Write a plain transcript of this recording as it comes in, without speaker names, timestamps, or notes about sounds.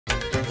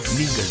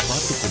நீங்கள்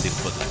பார்த்துக்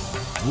கொண்டிருப்பது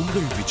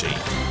உங்கள் Vijay.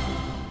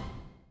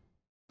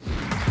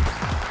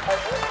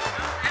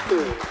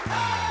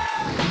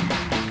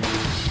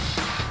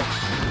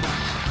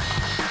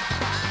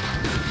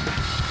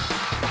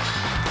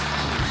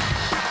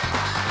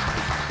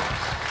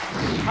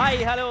 Hi,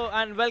 hello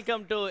and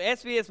welcome to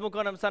SVS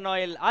Mukonam Sun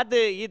Oil.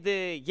 Adhu, Idhu,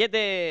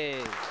 Yedhu.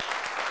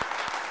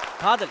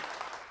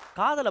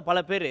 காதலை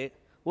பல பேர்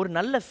ஒரு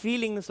நல்ல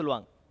ஃபீலிங்னு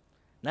சொல்லுவாங்க,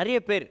 நிறைய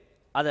பேர்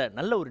அதை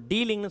நல்ல ஒரு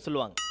டீலிங்னு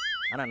சொல்லுவாங்க.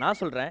 ஆனால் நான்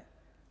சொல்கிறேன்,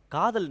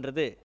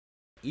 காதல்ன்றது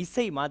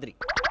இசை மாதிரி.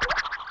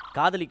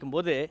 காதலிக்கும்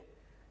போது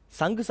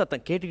சங்கு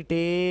சத்தம் கேட்டுக்கிட்டே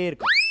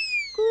இருக்கும்.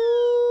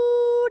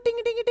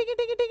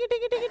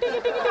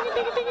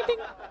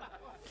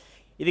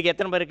 இதுக்கு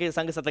எத்தனை பேருக்கு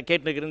சங்கு சத்தம்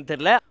கேட்டுருக்குன்னு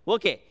தெரியல.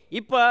 ஓகே,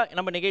 இப்போ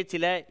நம்ம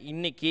நிகழ்ச்சியில்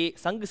இன்னைக்கு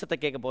சங்கு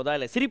சத்தம் கேட்க போதா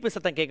இல்லை சிரிப்பு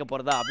சத்தம் கேட்க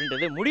போகிறதா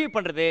அப்படின்றது முடிவு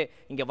பண்ணுறது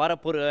இங்கே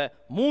வரப்போகிற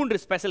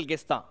 3 ஸ்பெஷல்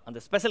கெஸ்ட் தான்.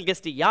 அந்த ஸ்பெஷல்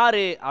கெஸ்ட்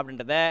யார்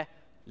அப்படின்றத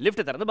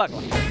லிஃப்ட் திறந்து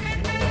பார்க்கலாம்.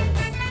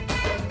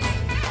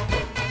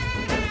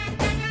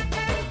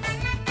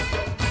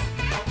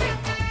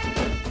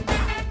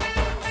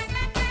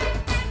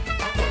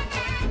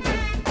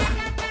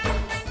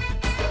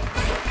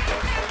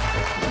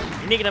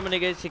 இன்னைக்கு நம்ம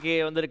நிகழ்ச்சிக்கு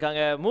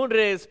வந்திருக்காங்க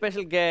 3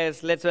 special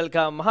guest. Let's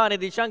welcome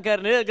Mahanadi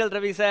Shankar, Nizhalgal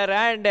Ravi sir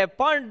and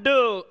பண்டு.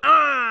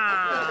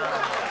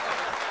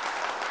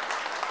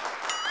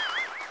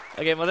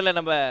 ஓகே, முதல்ல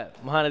நம்ம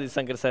மகாநதி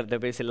சங்கர் சார்கிட்ட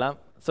பேசிடலாம்.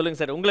 சொல்லுங்க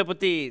சார், உங்களை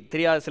பற்றி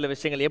தெரியாத சில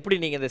விஷயங்கள்.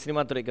 எப்படி நீங்கள் இந்த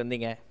சினிமா துறைக்கு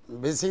வந்தீங்க?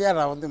 பேசிக்காக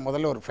நான் வந்து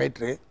முதல்ல ஒரு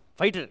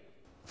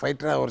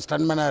ஃபைட்டராக ஒரு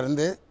ஸ்டன்மேனாக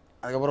இருந்து,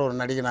 அதுக்கப்புறம் ஒரு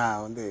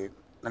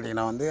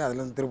நடிகனாக வந்து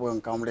அதுலேருந்து திரும்ப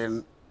காமெடியன்.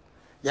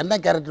 என்ன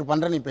கேரக்டர்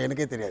பண்ணுறேன்னு இப்போ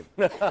எனக்கே தெரியாது.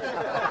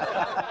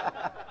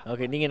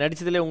 ஓகே, நீங்கள்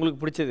நடித்ததுலேயே உங்களுக்கு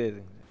பிடிச்சது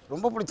எது?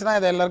 ரொம்ப பிடிச்சனா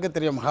இது எல்லாருக்கும்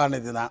தெரியும்,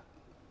 மகாநதி தான்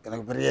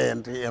எனக்கு பெரிய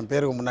என்ட்ரி. என்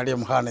பேருக்கு முன்னாடியே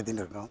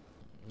மகாநதின்னு இருக்கும்.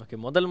 ஓகே,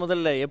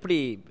 முதல்ல எப்படி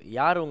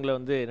யார் உங்களை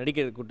வந்து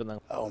நடிக்கிறது கூப்பிட்டு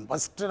வந்தாங்க?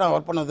 ஃபஸ்ட்டு நான்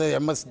ஒர்க் பண்ணது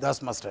MS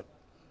தாஸ் மாஸ்டர்.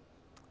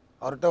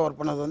 அவர்கிட்ட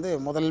ஒர்க் பண்ணது வந்து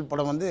முதல்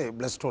படம் வந்து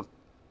பிளட் ஸ்டோன்.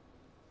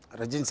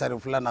 ரஜினி சார்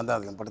ஃபுல்லாக நான் தான்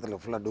அதில்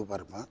படத்தில் ஃபுல்லாக டூப்பாக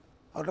இருப்பேன்.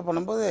 அவர்கிட்ட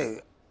பண்ணும்போது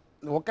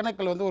இந்த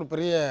ஒக்கேனக்கல் வந்து ஒரு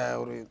பெரிய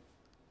ஒரு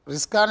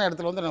ரிஸ்க்கான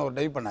இடத்துல வந்து நான் ஒரு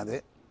டைவ் பண்ணாது.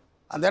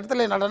 அந்த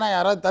இடத்துல என்னடனா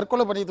யாராவது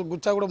தற்கொலை பண்ணிட்டு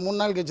குச்சா கூட 3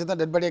 நாள் கழிச்சு தான்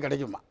டெட் பாடியே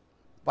கிடைக்குமா.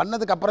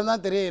 பண்ணதுக்கு அப்புறம்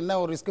தான் தெரியும் என்ன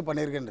ஒரு ரிஸ்க்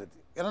பண்ணியிருக்கேன்றது.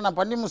 ஏன்னா நான்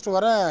பண்ணி முடிச்சுட்டு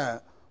வரேன்,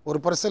 ஒரு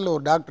பர்சனில்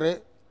ஒரு டாக்டரு,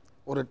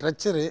 ஒரு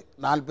ட்ரெச்சரு,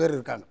 4 பேர்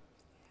இருக்காங்க.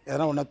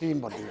 எதனா ஒன்றா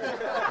தூக்கின்னு பார்த்துக்கிட்டு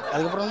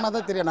அதுக்கப்புறமா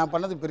தான் தெரியும் நான்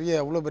பண்ணது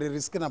அவ்வளோ பெரிய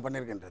ரிஸ்க்கு நான்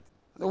பண்ணியிருக்கேன்றது.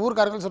 அந்த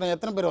ஊருக்காரங்க சொன்னேன்,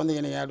 எத்தனை பேர்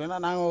வந்தீங்க நீங்கள்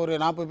அப்படின்னா, நாங்கள் ஒரு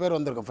 40 பேர்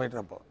வந்திருக்கோம்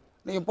ஃபைட்டர். அப்போ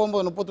நீங்கள்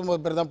போகும்போது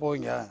 39 பேர் தான்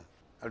போவீங்க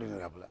அப்படின்னு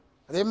இருக்காப்புல.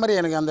 அதே மாதிரி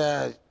எனக்கு அந்த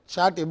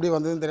ஷாட் எப்படி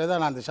வந்ததுன்னு தெரியாது.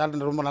 நான் அந்த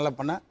ஷாட் ரொம்ப நல்லா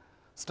பண்ணேன்.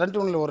 ஸ்டண்ட்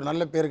ஒன்றில் ஒரு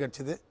நல்ல பேர்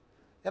கிடச்சிது.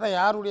 ஏன்னா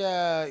யாருடைய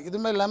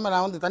இதுவுமே இல்லாமல்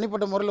நான் வந்து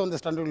தனிப்பட்ட முறையில் வந்து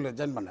ஸ்டண்ட் ஒன்றில்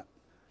ஜாயின் பண்ணேன்.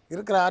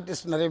 இருக்கிற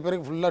ஆர்டிஸ்ட் நிறைய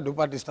பேருக்கு ஃபுல்லாக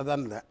டூப் ஆர்டிஸ்ட்டாக தான்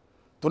இருந்தேன்.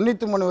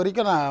 93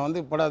 வரைக்கும் நான் வந்து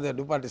படாத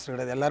டூப் ஆர்டிஸ்ட்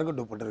கிடையாது, எல்லாருக்கும்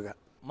டூப் போட்டிருக்கேன்.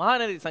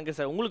 மகாநதி சங்கர்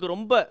சார், உங்களுக்கு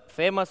ரொம்ப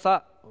ஃபேமஸாக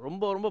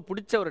ரொம்ப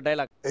பிடிச்ச ஒரு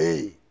டைலாக்?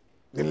 ஏய்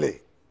நில்லு,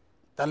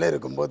 தலை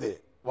இருக்கும்போது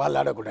வால்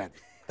ஆடக்கூடாது,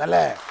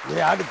 தலை நீ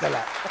ஆடு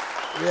தலை,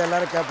 இது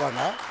எல்லோரும்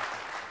கேட்பாங்க.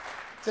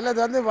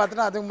 சிலது வந்து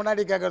பார்த்தோன்னா அதுக்கு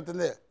முன்னாடி கேட்கறது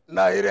வந்து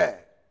நான் இரு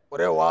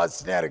ஒரே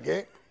வாசனையாக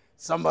இருக்குது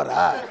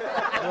சம்பரா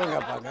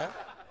கேட்பாங்க.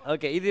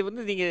 ஓகே, இது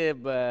வந்து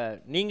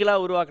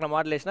நீங்களாக உருவாக்கின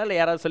மாடுலேஷனா இல்லை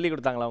யாராவது சொல்லி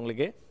கொடுத்தாங்களா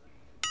உங்களுக்கு?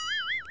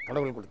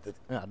 கடவுள் கொடுத்தது.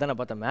 அதான் நான்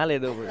பார்த்தேன், மேலே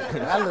ஏதோ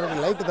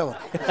லைட்டு தான்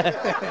வரும்.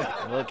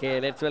 Okay,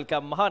 let's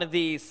welcome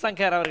Mahanadi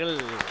Shankar அவர்கள்.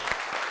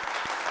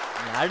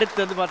 அடுத்து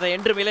வந்து பார்த்தா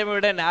என்று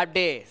இளமையுடன்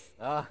டேஸ்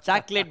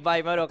சாக்லேட்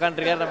பாய் மாதிரி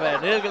உட்காந்துருக்காரு நம்ம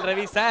நிழல்கள்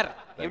ரவி சார்.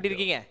 எப்படி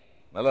இருக்கீங்க?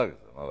 நல்லா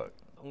இருக்கு சார், நல்லா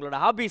இருக்கு. உங்களோட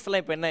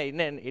ஹாபீஸ்லாம் இப்போ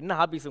என்ன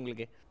ஹாபீஸ்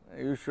உங்களுக்கு?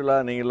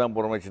 யூஸ்வலாக நீங்கள்லாம்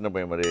போகிற மாதிரி சின்ன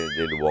பையன் மாதிரி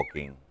டெய்லி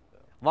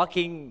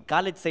வாக்கிங்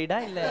காலேஜ் சைடா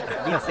இல்லை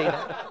பீச் சைடா?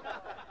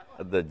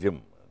 அந்த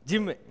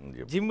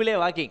ஜிம்மிலே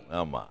வாக்கிங்.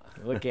 ஆமாம்.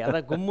 ஓகே,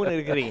 அதான் கும்முன்னு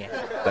இருக்கிறீங்க.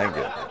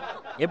 தேங்க்யூ.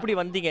 எப்படி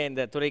வந்தீங்க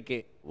இந்த துறைக்கு?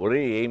 ஒரே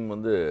எய்ம்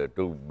வந்து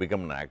டு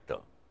பிகம் அன்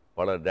ஆக்டர்.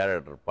 பல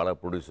டைரக்டர், பல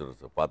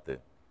ப்ரொடியூசர்ஸை பார்த்து,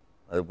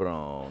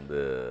 அதுக்கப்புறம் வந்து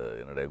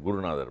என்னுடைய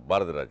குருநாதர்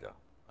பாரதி ராஜா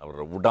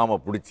அவரை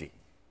விடாமல் பிடிச்சி,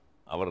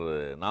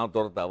 நான்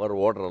துரத்த அவர்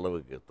ஓடுற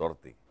அளவுக்கு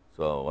துரத்தி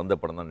ஸோ வந்த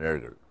படம் தான்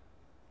நிழல்கள்.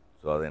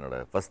 ஸோ அது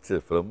என்னோடய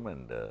ஃபஸ்ட்டு ஃபிலிம்.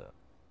 அண்ட்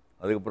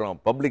அதுக்கப்புறம்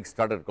பப்ளிக்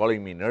ஸ்டார்டட்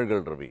காலிங் மீ நிழல்கள்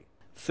ரவி.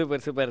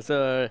 சூப்பர். ஸோ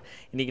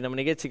இன்றைக்கி நம்ம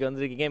நிகழ்ச்சிக்கு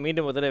வந்திருக்கீங்க.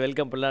 மீண்டும் முதல்ல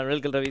வெல்கம் பண்ணலாம்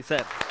நிழல்கள் Ravi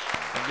sir.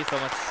 Thank you so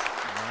much.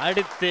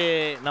 அடுத்து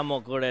நம்ம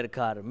கூட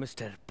இருக்கார்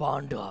மிஸ்டர்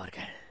பாண்டு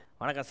அவர்கள்.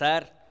 வணக்கம்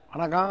சார்.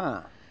 வணக்கம்.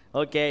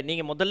 ஓகே,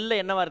 நீங்கள்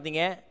முதல்ல என்னவா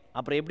இருந்தீங்க,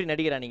 அப்புறம் எப்படி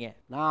நடிக்கிறா நீங்கள்?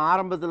 நான்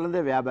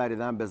ஆரம்பத்துலேருந்தே வியாபாரி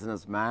தான்,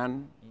 பிஸ்னஸ் மேன்,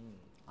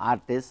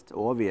 ஆர்டிஸ்ட்,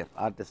 ஓவியர்.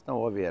 ஆர்டிஸ்ட்னா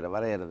ஓவியர்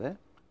வரைகிறது.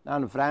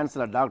 நான்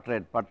ஃப்ரான்ஸில்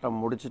டாக்டரேட்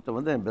பட்டம் முடிச்சுட்டு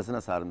வந்து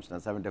பிஸ்னஸ்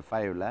ஆரம்பிச்சிட்டேன்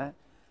 75ல்.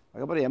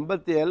 அதுக்கப்புறம்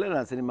 87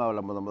 நான்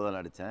சினிமாவில் முதல்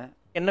நடித்தேன்.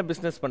 என்ன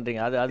பிஸ்னஸ் பண்ணுறீங்க?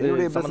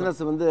 என்னுடைய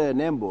பிஸ்னஸ் வந்து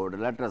நேம் போர்டு,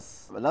 லெட்டர்ஸ்.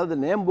 அதாவது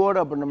நேம் போர்டு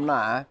அப்படின்னோம்னா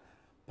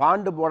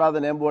பாண்டு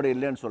போடாத நேம் போர்டு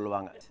இல்லைன்னு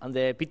சொல்லுவாங்க. அந்த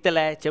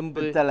பித்தளை, செம்பு,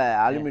 பித்தளை,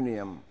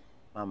 அலுமினியம்.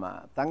 ஆமாம்,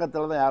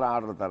 தங்கத்தில் தான் யாரும்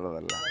ஆர்டர்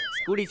தர்றதில்ல.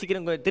 கூடி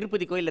சீக்கிரம்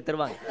திருப்பதி கோயிலில்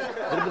தருவாங்க.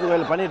 திருப்பதி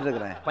கோயில்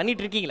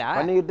பண்ணிகிட்டு இருக்கீங்களா?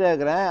 பண்ணிக்கிட்டே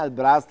இருக்கிறேன். அது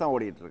பிராஸ் தான்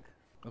ஓடிட்டு இருக்கு.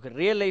 ஓகே,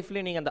 ரியல்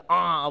லைஃப்லேயே நீங்கள் அந்த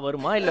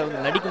வருமா இல்லை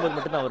நடிக்கும்போது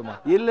மட்டும்தான் வருமா?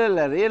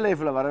 இல்லை ரியல்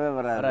லைஃப்பில் வரவே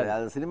வராது.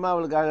 அது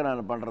சினிமாவுக்காக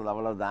நான் பண்ணுறது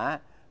அவ்வளோதான்.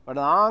 பட்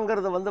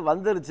ஆங்கிறது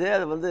வந்துருச்சு,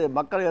 அது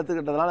மக்கள்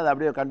ஏற்றுக்கிட்டதுனால அது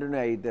அப்படியே கண்டினியூ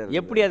ஆகிட்டே இருக்கு.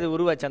 எப்படி அது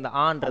உருவாச்சு அந்த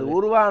அது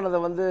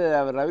உருவானதை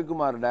அவர்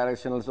ரவிக்குமார்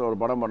டைரக்ஷனல்ஸ் ஒரு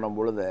படம் பண்ணும்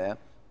பொழுது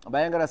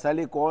பயங்கர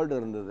சளி கோல்டு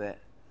இருந்தது.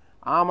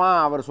 ஆமாம்,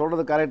 அவர்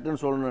சொல்கிறது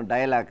கரெக்டுன்னு சொல்லணும்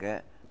டைலாக்கு,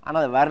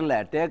 ஆனால் அது வரல.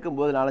 டேக்கும்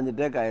போது 4-5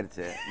 டேக்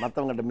ஆயிடுச்சு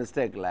மற்றவங்ககிட்ட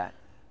மிஸ்டேக்கில்.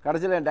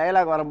 கடைசியில் என்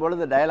டைலாக்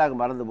வரும்பொழுது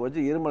டைலாக் மறந்து போச்சு.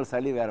 இருமல்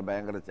சளி வேறு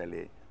பயங்கர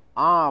சளி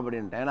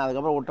அப்படின்ட்டு. ஏன்னா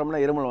அதுக்கப்புறம்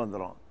விட்டோம்னா இருமல்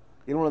வந்துடும்.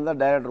 இருமல்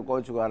வந்தால் டைரக்டர்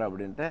கோச்சுக்குவார்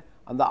அப்படின்ட்டு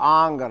அந்த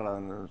ஆங்கிற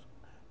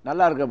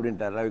நல்லா இருக்குது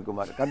அப்படின்ட்டார்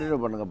ரவிக்குமார். கண்டினியூ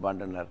பண்ணுங்க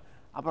பாண்டுனார்.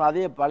 அப்புறம்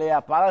அதே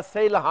பல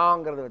ஸ்டைலில்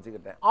ஆங்கிறத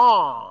வச்சுக்கிட்டேன்.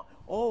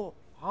 ஓ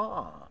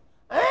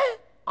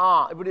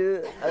இப்படி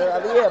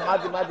அதையே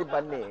மாற்றி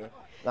பண்ணி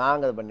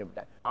நாங்கள் அதை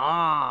பண்ணிவிட்டேன்.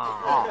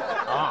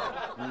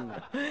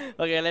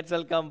 Okay, let's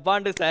welcome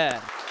bond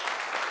sir.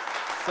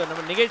 So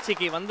நம்ம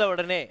நிகழ்ச்சிக்கு வந்த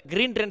உடனே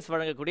கிரீன் ட்ரெண்ட்ஸ்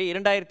வழங்கக்கூடிய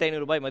 2500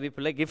 ரூபாய்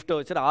மதிப்புள்ள கிஃப்ட்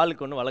வச்சு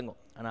ஆளுக்கு ஒன்று வழங்கும்.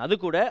 ஆனால் அது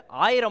கூட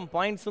 1000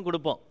 பாயிண்ட்ஸும்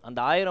கொடுப்போம். அந்த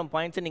 1000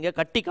 பாயிண்ட்ஸை நீங்கள்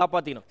கட்டி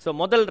காப்பாற்றிக்கணும். ஸோ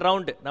முதல்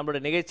ரவுண்டு நம்மளோட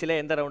நிகழ்ச்சியில்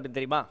எந்த ரவுண்டுன்னு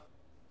தெரியுமா?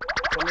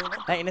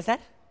 என்ன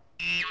சார்?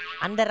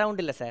 அந்த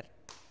ரவுண்டு இல்லை சார்,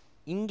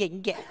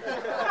 இங்கே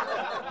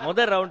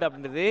முதல் ரவுண்டு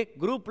அப்படின்றது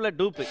குரூப்பில்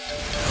டூப்பு.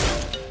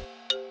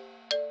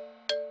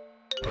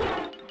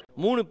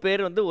 3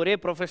 பேர் ஒரே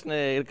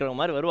ப்ரொஃபஷனல் இருக்கிற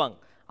மாதிரி வருவாங்க.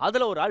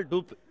 அதில் ஒரு ஆள்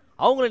டூப்பு.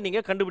 அவங்கள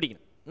நீங்கள்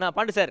கண்டுபிடிக்கணும். நான்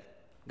பாண்டு சார்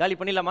காலி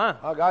பண்ணிடலாமா?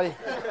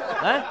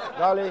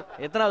 காலி.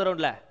 எத்தனாவது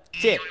ரவுண்டில்?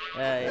 சரி,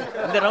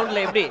 இந்த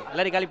ரவுண்டில் எப்படி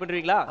எல்லாரையும் காலி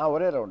பண்ணுவீங்களா?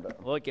 ஒரே ரவுண்டு.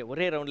 ஓகே,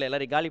 ஒரே ரவுண்டில்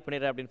எல்லாரையும் காலி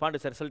பண்ணிடுறேன் அப்படின்னு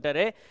பாண்டு சார்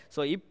சொல்லிட்டாரு.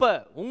 ஸோ இப்போ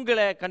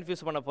உங்களை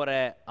கன்ஃபியூஸ் பண்ண போகிற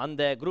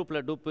அந்த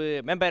குரூப்பில் டூப்பு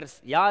மெம்பர்ஸ்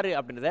யார்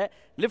அப்படின்றத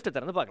லிஃப்ட்டை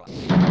திறந்து பார்க்கலாம்.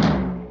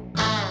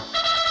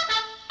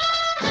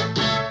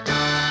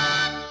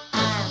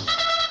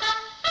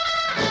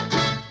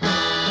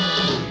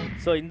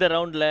 ஸோ இந்த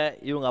ரவுண்டில்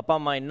இவங்க அப்பா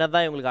அம்மா என்ன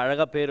தான் இவங்களுக்கு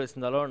அழகாக பேர்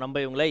வச்சிருந்தாலும்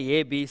நம்ம இவங்கள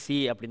ஏபிசி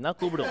அப்படின்னு தான்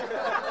கூப்பிடுவோம்.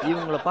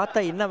 இவங்கள பார்த்தா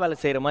என்ன வேலை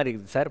செய்கிற மாதிரி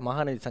இருக்குது சார்?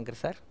 மகாநதி சங்கர்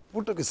சார்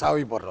பூட்டுக்கு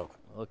சாவி போடுறவங்க.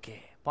 Okay,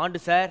 bond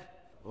sir.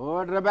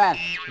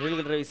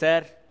 Neelakanta Ravi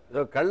sir.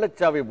 ஏதோ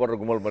கள்ளச்சாவி போடுற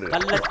கும்பல் மாதிரி,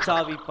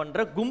 கள்ளச்சாவி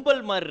பண்ணுற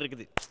கும்பல் மாதிரி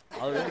இருக்குது.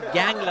 அவர்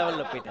கேங்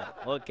லெவலில் போயிட்டார்.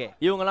 ஓகே,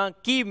 இவங்கெல்லாம்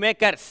கீ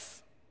மேக்கர்ஸ்,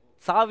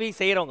 சாவி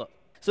செய்கிறவங்க.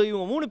 ஸோ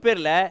இவங்க 3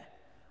 பேரில்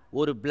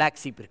ஒரு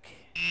பிளாக் சீப் இருக்கு.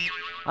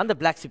 அந்த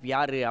பிளாக் சீப்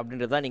யாரு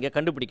அப்படின்றத நீங்கள்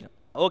கண்டுபிடிக்கணும்.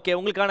 ஓகே,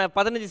 உங்களுக்கான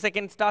 15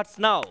 second starts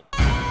now.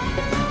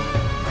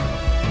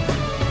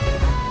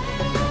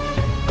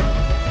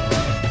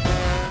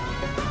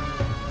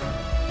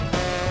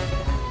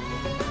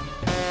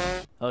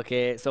 Okay,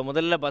 so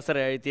முதல்ல பஸ்ஸர்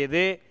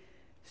அழுத்தியது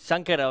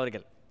சங்கர்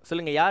அவர்கள்.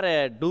 சொல்லுங்கள், யாரை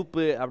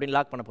டூப்பு அப்படின்னு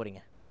லாக் பண்ண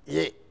போகிறீங்க?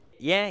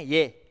 ஏன்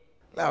ஏ?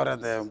 இல்லை, அவர்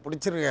அந்த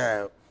பிடிச்சிருக்க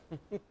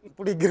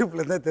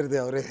குரூப்லேருந்து தான் தெரியுது.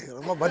 அவர்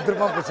ரொம்ப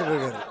பத்திரமா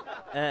பிடிச்சிருக்காரு.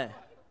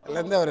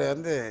 அதுலேருந்து அவர்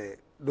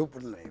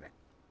டூப்புன்னு நினைக்கிறேன்.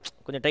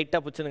 கொஞ்சம்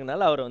டைட்டாக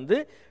பிடிச்சிருந்ததுனால அவர்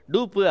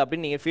டூப்பு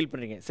அப்படின்னு நீங்கள் ஃபீல்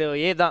பண்ணுறீங்க. ஸோ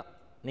ஏ தான்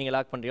நீங்கள்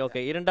லாக் பண்ணுறீங்க.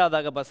 ஓகே,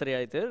 இரண்டாவதாக பஸ்ஸரை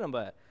அழைத்து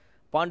நம்ம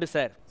பாண்டு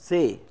சார்.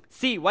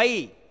 C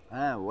Y.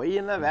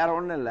 ஒய்ன்னா வேற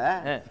ஒன்றும் இல்லை,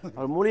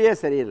 அவர் மொழியே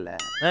சரியில்லை.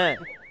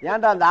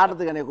 ஏன்டா அந்த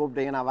ஆட்டத்துக்கு என்னை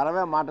கூப்பிட்டீங்க, நான்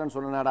வரவே மாட்டேன்னு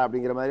சொன்னாடா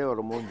அப்படிங்கிற மாதிரி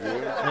ஒரு மூஞ்சி.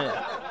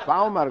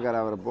 பாவமாக இருக்கார்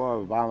அவர்.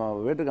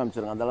 வீட்டுக்கு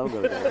அனுப்பிச்சிருங்க, அந்த அளவுக்கு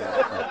இருக்காரு.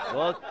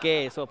 ஓகே,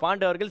 ஸோ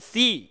பாண்டு அவர்கள்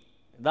சி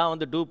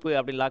தான் டூப்பு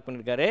அப்படின்னு லாக்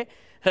பண்ணியிருக்காரு.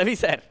 ரவி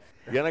சார்.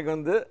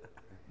 எனக்கு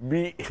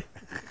பி.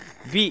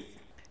 பி.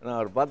 நான்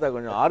அவர் பார்த்தா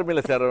கொஞ்சம்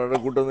ஆர்மியில் சேர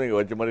கூட்டம் இங்கே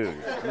வச்ச மாதிரி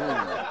இருக்கு.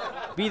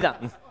 பி தான்.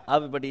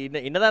 அது பட்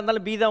என்னதான்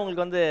இருந்தாலும் பி தான்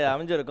உங்களுக்கு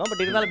அமைஞ்சிருக்கும்.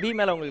 பட் இருந்தாலும் பி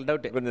மேலே உங்களுக்கு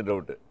டவுட்டு? கொஞ்சம்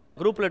டவுட்டு.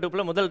 குரூப்ல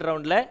டூப்ல முதல்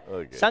ரவுண்ட்ல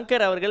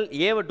சங்கர் அவர்கள்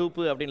ஏவ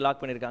டூப்பு அப்படின்னு லாக்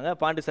பண்ணியிருக்காங்க.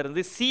 பாண்டு சார்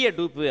சிஏ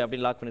டூப்பு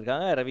அப்படின்னு லாக்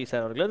பண்ணியிருக்காங்க. ரவி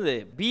சார் அவர்கள்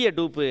பிஏ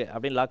டூப்பு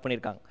அப்படின்னு லாக்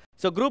பண்ணியிருக்காங்க.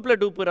 ஸோ குரூப்ல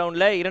டூப்பு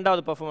ரவுண்ட்ல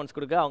இரண்டாவது பர்ஃபார்மன்ஸ்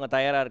கொடுக்க அவங்க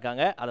தயாராக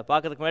இருக்காங்க. அதை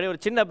பார்க்கறதுக்கு முன்னாடி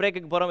ஒரு சின்ன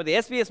பிரேக்குக்கு போகிறோம். இது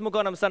SBS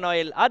முக்கோணம் சன்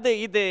ஆயில். அது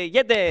இது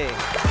எது?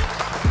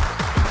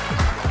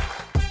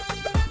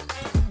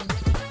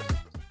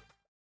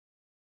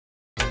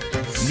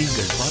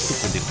 நீங்கள்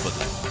பார்த்துக்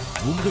கொண்டிருப்பது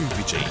உங்கள்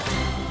Vijay.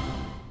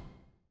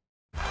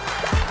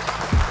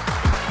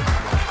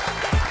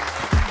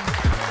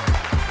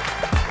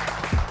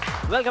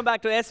 Welcome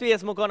back to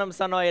SBS முக்கோணம்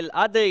சன் ஆயில்.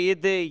 அது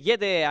இது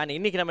எது? அண்ட்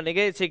இன்னைக்கு நம்ம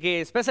நிகழ்ச்சிக்கு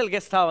ஸ்பெஷல்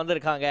கெஸ்டாக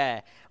வந்திருக்காங்க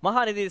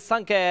மகாநதி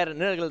சங்கர்,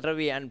 நிழல்கள்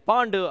ரவி அண்ட்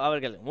பாண்டு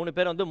அவர்கள். 3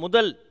 பேர்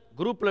முதல்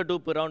குரூப்பில்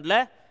டூப்பு ரவுண்டில்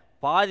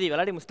பாதி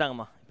விளையாடி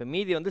முடிச்சிட்டாங்கம்மா. இப்போ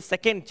மீதி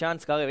செகண்ட்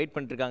சான்ஸ்க்காக வெயிட்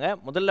பண்ணிட்டு இருக்காங்க.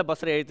 முதல்ல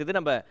பஸ்ஸரை எழுத்தது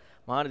நம்ம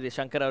மகாநதி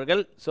சங்கர்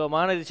அவர்கள். ஸோ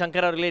மகாநதி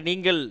சங்கர் அவர்களே,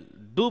 நீங்கள்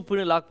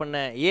டூப்புன்னு லாக்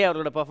பண்ண ஏ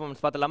அவர்களோட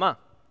பர்ஃபார்மன்ஸ் பார்த்தலாமா?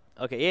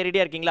 ஓகே, ஏ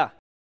ரெடியாக இருக்கீங்களா?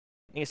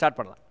 நீங்கள்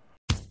ஸ்டார்ட் பண்ணலாம்.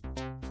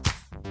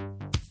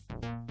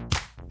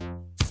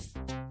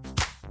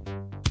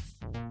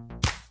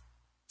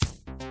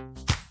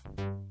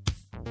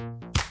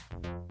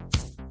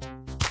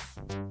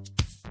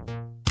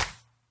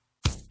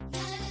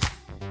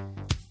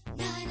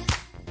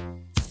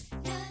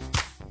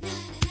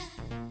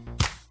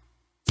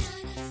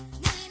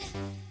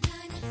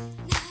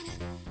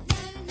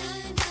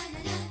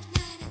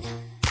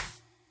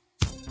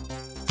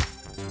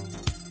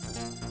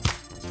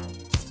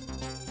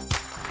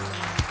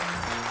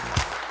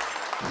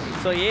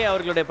 ஸோ ஏ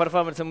அவர்களுடைய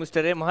பர்ஃபார்மன்ஸ்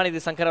முடிச்சிட்டாரு. மகாநதி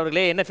சங்கர்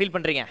அவர்களே, என்ன ஃபீல்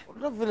பண்ணுறீங்க?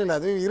 ஒன்றும் ஃபீல் இல்லை,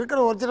 அது இருக்கிற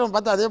ஒரிஜினல்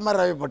பார்த்து அதே மாதிரி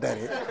ராவி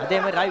போட்டார். அதே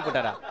மாதிரி ராவி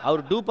போட்டாரா?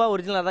 அவர் டூப்பா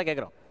ஒரிஜினலாக தான்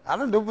கேட்குறோம்.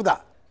 ஆனால் டூப்பு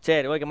தான்.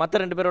 சரி ஓகே, மற்ற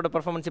 2 பேரோட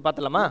பெர்ஃபார்மன்ஸ்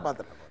பார்த்துலாமா?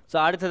 பார்த்துடலாம். ஸோ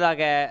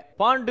அடுத்ததாக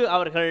பாண்டு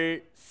அவர்கள்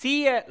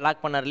சியை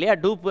லாக் பண்ணார் இல்லையா,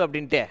 டூப்பு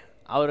அப்படின்ட்டு.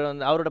 அவர்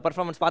வந்து அவரோட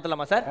பெர்ஃபார்மன்ஸ்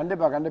பார்த்துலாமா சார்?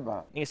 கண்டிப்பா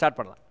நீங்கள் ஸ்டார்ட்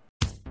பண்ணலாம்.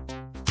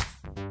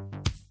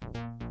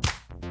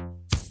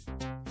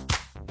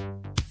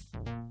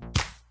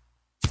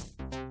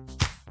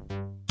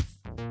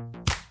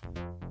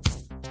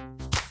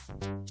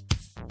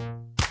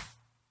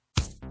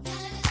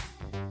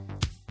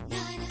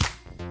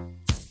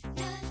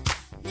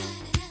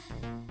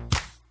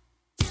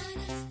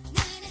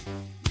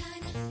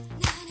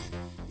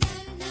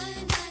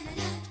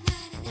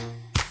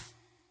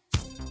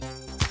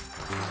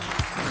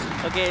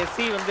 ஓகே,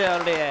 சி வந்து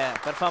அவருடைய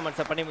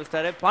பெர்ஃபார்மன்ஸை பண்ணி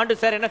முடிச்சிட்டாரு. பாண்டு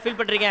சார் என்ன ஃபீல்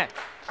பண்ணுறீங்க?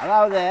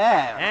 அதாவது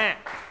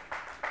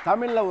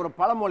தமிழில் ஒரு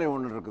பழமொழி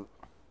ஒன்று இருக்குது,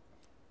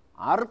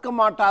 அறுக்க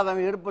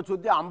மாட்டாதவன் இடுப்பை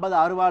சுற்றி 50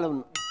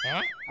 அறுவாளுன்னு.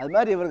 அது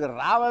மாதிரி இவருக்கு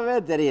ராவவே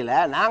தெரியல.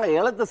 நாங்கள்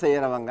எழுத்து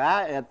செய்கிறவங்க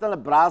எத்தனை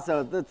பிராஸ்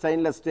எழுத்து,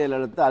 ஸ்டெயின்லெஸ் ஸ்டீல்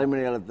எழுத்து,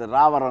 அலுமினியம் எழுத்து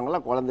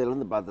ராவறவங்களாம்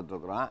குழந்தையிலேருந்து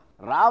பார்த்துட்ருக்குறோம்.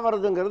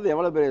 ராவறதுங்கிறது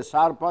எவ்வளோ பெரிய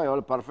ஷார்ப்பாக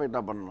எவ்வளோ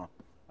பர்ஃபெக்டாக பண்ணணும்,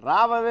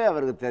 ராவவே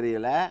அவருக்கு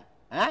தெரியல.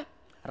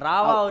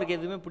 ராவா அவருக்கு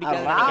எதுவுமே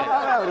பிடிக்காது.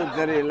 ராவாவே அவருக்கு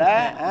தெரியல.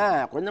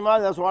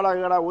 கொஞ்சமாவது சோடா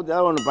கீடா ஊற்றி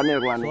ஏதாவது ஒன்று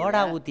பண்ணியிருக்கலாம்.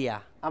 சோடா ஊத்தியா?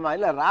 ஆமாம்,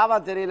 இல்லை ராவா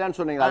தெரியலன்னு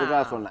சொன்னீங்க,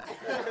 அதுக்காக சொன்னேன்.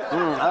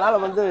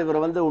 அதனால் வந்து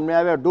இவர் வந்து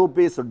உண்மையாகவே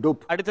டூப்பீஸ்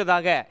டூப்.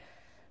 அடுத்ததாக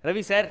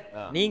ரவி சார்,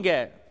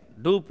 நீங்கள்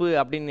டூப்பு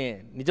அப்படின்னு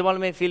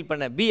நிஜமாலுமே ஃபீல்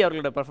பண்ண பி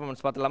அவர்களோட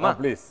பெர்ஃபார்மன்ஸ் பார்த்துலாமா?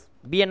 ப்ளீஸ்.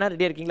 பி என்ன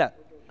ரெடியாக இருக்கீங்களா?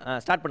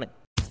 ஸ்டார்ட் பண்ணுங்க.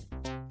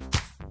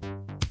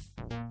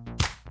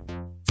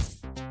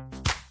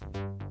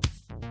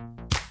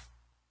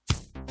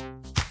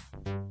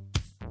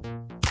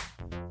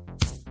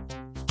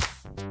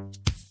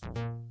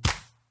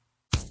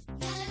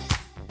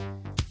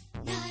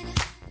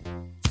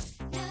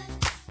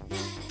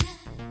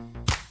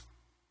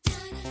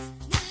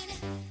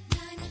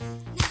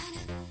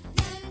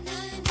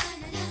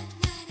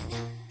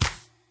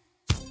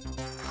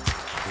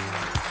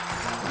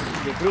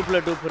 இந்த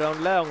குரூப்பில் டூப்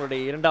ரவுண்டில் அவங்களுடைய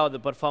 2வது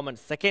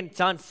பெர்ஃபார்மன்ஸ், செகண்ட்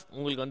சான்ஸ்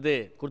உங்களுக்கு வந்து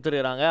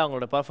கொடுத்துருக்குறாங்க.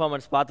 அவங்களோட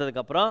பெர்ஃபார்மன்ஸ்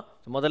பார்த்ததுக்கப்புறம்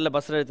முதல்ல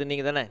பஸ் எடுத்து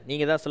நீங்கள் தானே,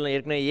 நீங்கள் தான் சொல்லணும்.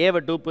 ஏற்கனவே ஏவை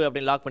டூப்பு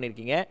அப்படின்னு லாக்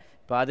பண்ணியிருக்கீங்க.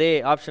 இப்போ அதே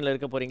ஆப்ஷனில்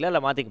இருக்க போகிறீங்களா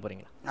இல்லை மாற்றிக்க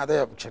போகிறீங்களா? அதே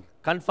ஆப்ஷன்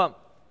கன்ஃபார்ம்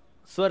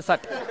சுவர்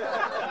சாட்.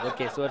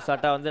 ஓகே, சுவர்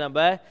சாட்டாக வந்து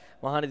நம்ம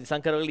மகாநதி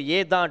சங்கர் அவர்கள்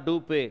ஏ தான்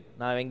டூப்பு,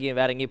 நான் எங்கேயும்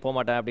வேற எங்கேயும் போக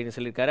மாட்டேன் அப்படின்னு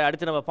சொல்லியிருக்காரு.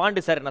 அடுத்து நம்ம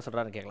பாண்டு சார் என்ன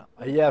சொல்கிறாருன்னு கேட்கலாம்.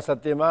 ஐயா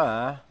சத்தியமா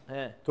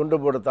துண்டு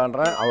போட்டு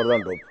தாண்டுறேன், அவர்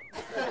தான் டூப்.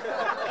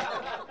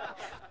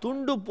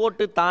 துண்டு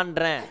போட்டு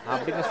தாண்டறேன்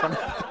அப்படின்னு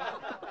சொன்ன.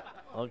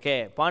 ஓகே,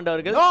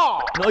 பாண்டவர்கள்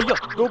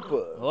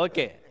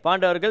ஓகே,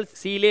 பாண்டவர்கள்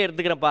சீலே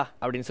எடுத்துக்கிறப்பா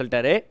அப்படின்னு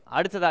சொல்லிட்டாரு.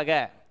 அடுத்ததாக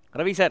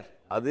ரவி சார்,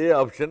 அதே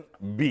ஆப்ஷன்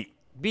பி.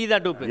 பி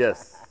தான் டூப்பு.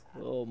 S.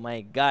 Oh my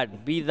God,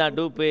 B தான்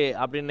டூப்பு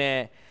அப்படின்னு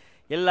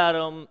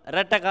எல்லாரும்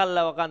ரெட்டை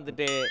காலில்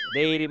உக்காந்துட்டு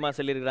தைரியமாக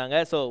சொல்லியிருக்கிறாங்க.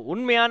 ஸோ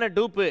உண்மையான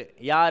டூப்பு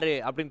யாரு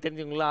அப்படின்னு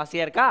தெரிஞ்சுக்கலாம்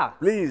ஆசையா இருக்கா?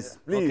 Please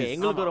please. ஓகே,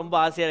 எங்களுக்கு ரொம்ப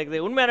ஆசையா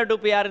இருக்குது. உண்மையான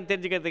டூப்பு யாருன்னு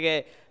தெரிஞ்சுக்கிறதுக்கு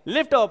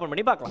லிஃப்ட் ஓப்பன்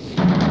பண்ணி பார்க்கலாம்.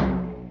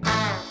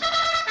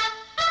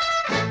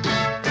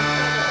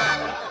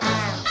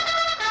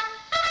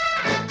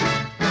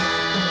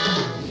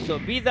 ஸோ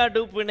பீதா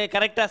டூப்புன்னு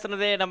கரெக்டாக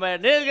சொன்னது நம்ம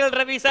நிழல்கள்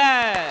ரவி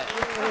சார்.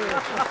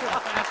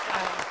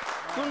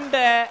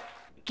 துண்டை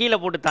கீழே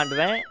போட்டு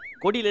தாண்டுவேன்,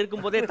 கொடியில்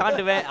இருக்கும்போதே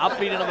தாண்டுவேன்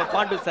அப்படின்னு நம்ம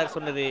பாண்டு சார்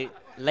சொன்னது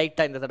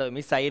லைட்டாக இந்த தடவை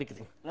மிஸ்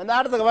ஆகிருக்குது. அந்த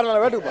ஆட்டத்துக்கு வரல,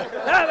 வேட்டுக்கு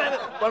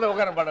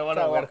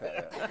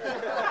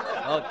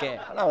ஓகே.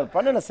 ஆனால் அவர்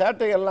பண்ணின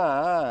சேட்டைகள்லாம்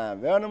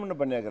வேணும்னு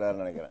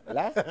பண்ணியிருக்கிறாருன்னு நினைக்கிறேன்.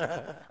 இல்லை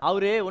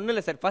அவரு ஒன்றும்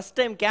இல்லை சார், ஃபர்ஸ்ட்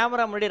டைம்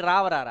கேமரா முன்னாடி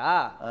ராவராரா,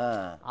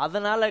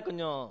 அதனால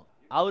கொஞ்சம்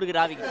அவருக்கு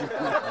ராவிக்கு.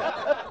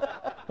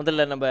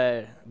 முதல்ல நம்ம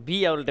பி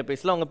அவர்கிட்ட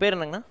பேசலாம். உங்கள் பேர்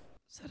என்னங்கண்ணா?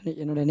 சார்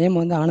என்னோட நேம்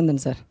வந்து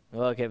Anandan sir.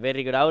 Okay,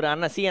 very good. அவர்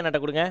அண்ணா சி அண்ணாட்ட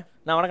கொடுங்க.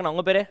 நான் வணக்கம்,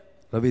 உங்கள் பேர்?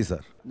 ரவி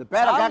சார். இந்த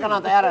பேரை கேட்க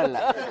நான் தயாராக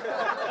இல்லை.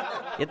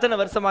 எத்தனை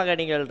வருஷமாக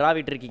நீங்கள்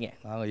ராவிட்டு இருக்கீங்க?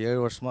 நாங்கள் 7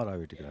 வருஷமாக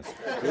ராவிட்டு இருக்கிறோம் சார்.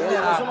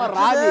 7 வருஷமா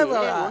ராவி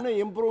ஒன்றும்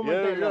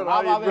இம்ப்ரூவ்மெண்ட்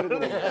ராவாவே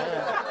இருக்குது.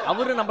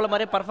 அவரு நம்மள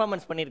மாதிரியே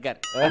பர்ஃபார்மன்ஸ் பண்ணியிருக்காரு.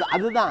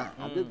 அதுதான்.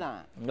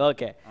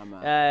 ஓகே,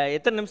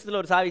 எத்தனை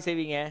நிமிஷத்தில் ஒரு சாவி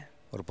செய்வீங்க?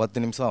 ஒரு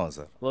 10 நிமிஷம் ஆகும்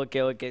சார்.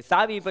 Okay okay.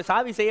 சாவி இப்போ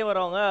சாவி செய்ய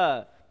வரவங்க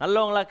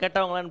நல்லவங்களா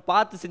கெட்டவங்களான்னு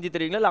பார்த்து செஞ்சு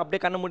தருவீங்களா இல்லை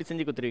அப்படியே கண்ணை மூடி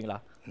செஞ்சு கொடுத்துருவீங்களா?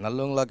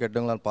 நல்லவங்களா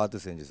கெட்டவங்களான்னு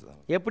பார்த்து செஞ்சு சார்.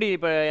 எப்படி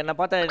இப்போ என்னை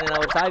பார்த்தா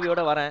நான் ஒரு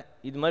சாவியோட வரேன்,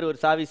 இது மாதிரி ஒரு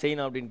சாவி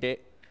செய்யணும் அப்படின்ட்டு,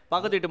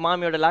 பக்கத்து வீட்டு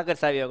மாமியோட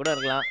லாக்கர் சாவியாக கூட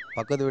இருக்கலாம்.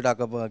 பக்கத்து வீட்டு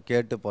அக்கா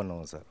கேட்டு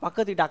பண்ணுவோம் சார்.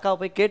 பக்கத்து வீட்டு அக்காவை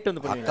போய் கேட்டு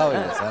வந்து பண்ணுவீங்க? அக்காவை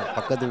இல்லை சார்,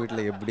 பக்கத்து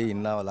வீட்டில் எப்படி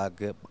என்ன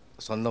லாக்கு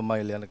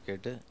சொந்தமாக இல்லையான்னு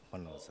கேட்டு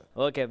பண்ணுவோம் சார்.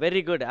 Okay,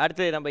 very good.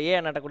 அடுத்து நம்ம ஏ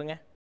அண்ணாட்ட கொடுங்க.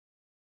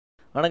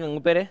 வணக்கம்,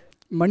 உங்கள் பேர்?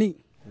 மணி.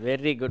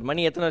 Very good.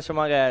 மணி எத்தனை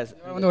வருஷமாக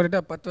வந்து ஒரு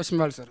 10 வருஷம்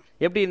மேலே சார்.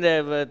 எப்படி இந்த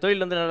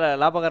தொழில் வந்து நல்ல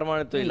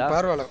லாபகரமான தொழிலா?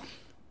 பரவாயில்ல.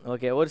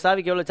 ஓகே, ஒரு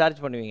சாவிக்கு எவ்வளோ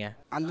சார்ஜ் பண்ணுவீங்க?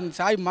 அந்த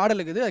சாய் மாடல்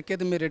இருக்குது,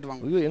 அதுக்கேற்ற மாதிரி ரேட்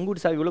வாங்க. ஐயோ, எங்கள்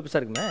வீட்டு சாவி இவ்வளோ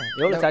பெருசாக இருக்குமே,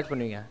 எவ்வளோ சார்ஜ்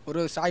பண்ணுவீங்க? ஒரு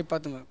சாய்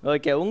பார்த்துங்க.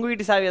 ஓகே, உங்கள்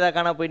வீட்டு சாவி ஏதாவது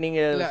காணா போய்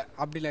நீங்கள்? இல்லை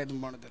அப்படிலாம்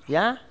எதுவும் போனது.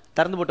 ஏன்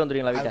திறந்து போட்டு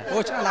வந்துடுவீங்களா வீட்டை?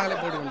 போச்சுன்னா நாங்களே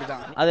போட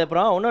வேண்டியதான். அது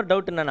அப்புறம் இன்னொரு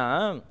டவுட் என்னென்னா,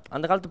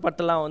 அந்த காலத்து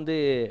படத்தெல்லாம் வந்து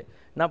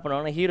என்ன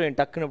பண்ணுவாங்கன்னா, ஹீரோயின்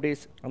டக்குன்னு அப்படி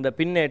அந்த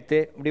பின்னை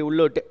எடுத்து இப்படி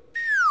உள்ள விட்டு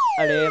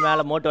அப்படியே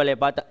மேலே மோட்டு வேலையை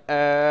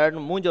பார்த்து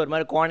மூஞ்சி ஒரு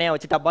மாதிரி கோணையாக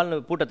வச்சு டப்பால்னு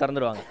பூட்டை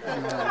திறந்துடுவாங்க.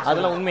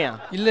 அதெல்லாம் உண்மையா?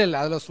 இல்லை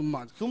அதெல்லாம் சும்மா.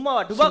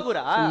 சும்மாவா?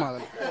 டுபாக்கூரா? சும்மா.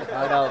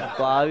 அடா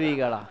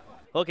பாவிகளா.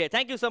 Okay,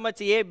 thank you so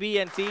much A, B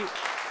and C.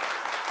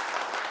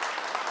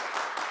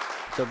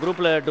 So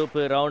குரூப்பில்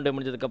டூப்பு ரவுண்டு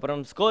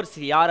முடிஞ்சதுக்கப்புறம் ஸ்கோர்ஸ்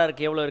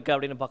யாருக்கு எவ்வளோ இருக்குது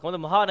அப்படின்னு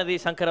பார்க்கும்போது மகாநதி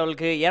சங்கர்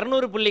அவர்களுக்கு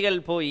 200 புள்ளிகள்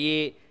போய்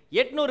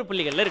 800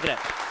 புள்ளிகளில்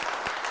இருக்கிறார்.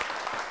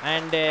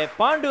 அண்டு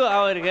பாண்டு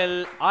அவர்கள்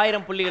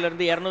 1000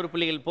 புள்ளிகள்லேருந்து 200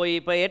 புள்ளிகள் போய்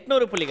இப்போ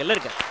 800 புள்ளிகளில்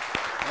இருக்கார்.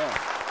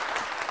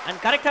 அண்ட்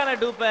கரெக்டான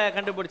டூப்பை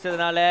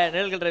கண்டுபிடிச்சதுனால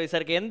நிழல்கள் ரவி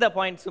சாருக்கு எந்த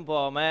பாயிண்ட்ஸும்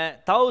போகாமல்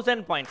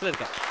 1000 பாயிண்ட்ஸில்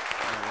இருக்கார்.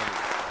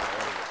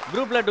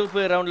 குரூப்பில் டூப்பு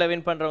ரவுண்டில்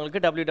வின்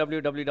பண்ணுறவங்களுக்கு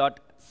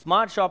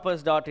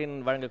www.smartshoppers.in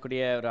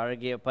வழங்கக்கூடிய ஒரு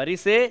அழகிய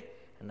பரிசு.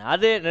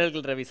 அது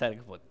நிழல்கள் ரவி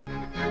சாருக்கு போகுது.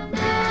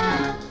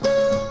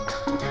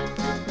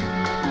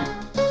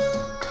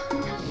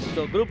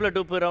 ஸோ குரூப்பில்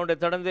டூப்பு ரவுண்டை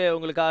தொடர்ந்து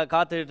உங்களுக்காக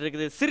காத்துட்டு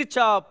இருக்குது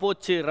சிரிச்சா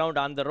போச்சு ரவுண்ட்.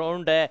 அந்த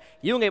ரவுண்டை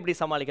இவங்க எப்படி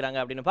சமாளிக்கிறாங்க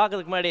அப்படின்னு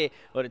பார்க்கறதுக்கு முன்னாடி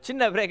ஒரு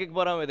சின்ன பிரேக்குக்கு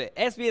போகிறோம். இது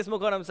SBS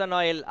முக்கோணம் சன்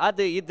ஆயில்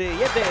அது இது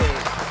எது.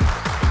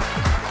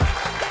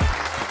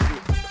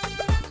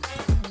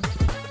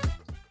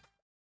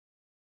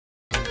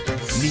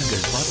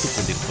 நீங்கள் பார்த்துக்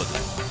கொண்டிருப்பது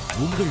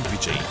உங்கள்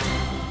Vijay.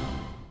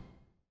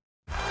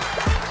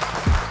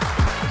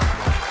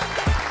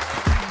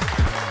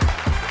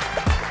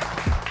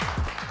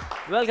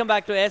 Welcome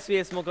back to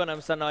SBS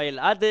முக்கோணம் சன் ஆயில்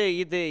அது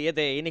இது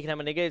எது. இன்னைக்கு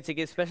நம்ம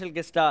நிகழ்ச்சிக்கு ஸ்பெஷல்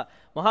கெஸ்டா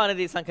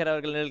மகாநதி சங்கர்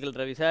அவர்கள், நிழல்கள்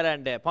Ravi sir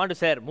and bond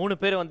sir 3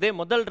 பேர் வந்து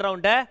முதல்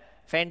ரவுண்டை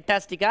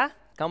ஃபேண்டாஸ்டிக்காக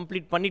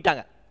கம்ப்ளீட்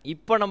பண்ணிட்டாங்க.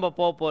 இப்போ நம்ம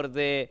போக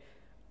போகிறது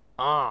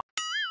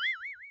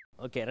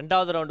ஓகே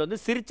 2வது ரவுண்டு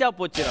வந்து சிரிச்சா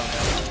போச்சு ரவுண்ட்.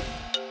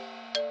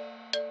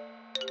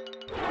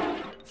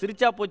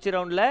 சிரிச்சா போச்சு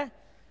ரவுண்டில்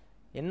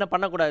என்ன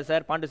பண்ணக்கூடாது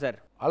சார் பாண்டு சார்?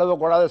 அளவு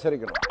கூடாது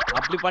சிரிக்கணும்.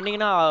 அப்படி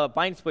பண்ணீங்கன்னா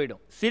பாயிண்ட்ஸ் போயிடும்.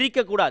 சிரிக்க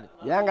கூடாது.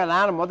 ஏங்க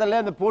நான் முதல்ல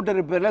இந்த பூட்டு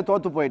ரிப்பேர்ல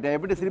தோத்து போயிட்டேன்,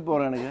 எப்படி சிரிப்பு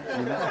வரும் எனக்கு?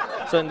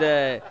 ஸோ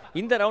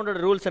இந்த ரவுண்டோட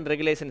ரூல்ஸ் அண்ட்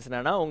ரெகுலேஷன்ஸ்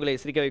என்னன்னா, உங்களை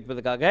சிரிக்க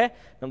வைப்பதற்காக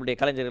நம்மளுடைய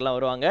கலைஞர்கள்லாம்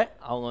வருவாங்க.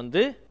 அவங்க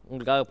வந்து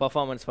உங்களுக்காக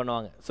பர்ஃபார்மன்ஸ்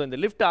பண்ணுவாங்க. ஸோ இந்த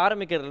லிஃப்ட்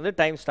ஆரம்பிக்கிறது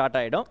டைம் ஸ்டார்ட்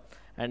ஆகிடும்.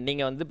 அண்ட்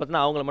நீங்கள் வந்து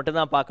பார்த்தீங்கன்னா அவங்கள மட்டும்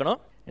தான் பார்க்கணும்.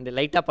 இந்த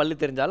லைட்டாக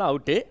பல்லு தெரிஞ்சாலும்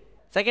அவுட்டு.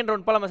 செகண்ட்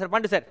ரவுண்ட் போலாமா சார்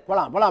பாண்டு சார்?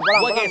 போலாம்.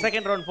 ஓகே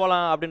செகண்ட் ரவுண்ட்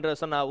போகலாம் அப்படின்ற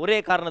சொன்னா ஒரே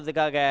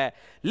காரணத்துக்காக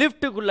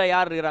லிஃப்ட்டுக்குள்ளே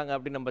யார் இருக்கிறாங்க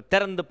அப்படின்னு நம்ம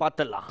திறந்து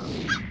பார்த்துடலாம்.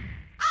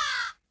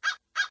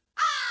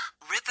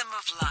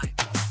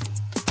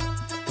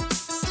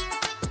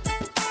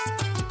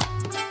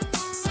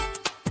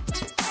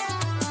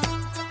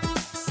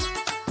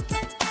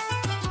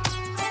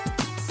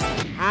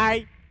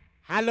 Hi,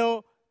 hello,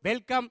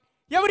 welcome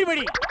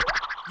everybody.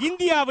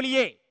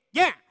 இந்தியாவிலேயே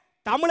ஏன்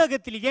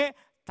தமிழகத்திலேயே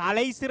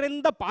தலை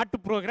சிறந்த பாட்டு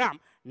ப்ரோக்ராம்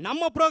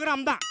நம்ம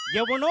ப்ரோக்ராம் தான்.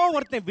 எவனோ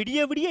ஒருத்தன் விடிய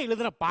விடிய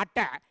எழுதின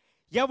பாட்டை,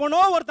 எவனோ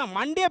ஒருத்தன்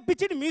மண்டைய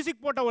பிச்சுட்டு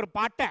மியூசிக் போட்ட ஒரு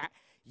பாட்டை,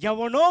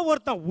 எவனோ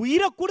ஒருத்தன்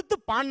உயிரை கொடுத்து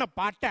பாடின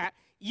பாட்டை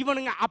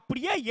இவனுங்க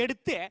அப்படியே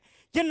எடுத்து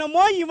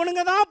என்னமோ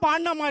இவனுங்க தான்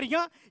பாடின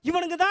மாதிரியும்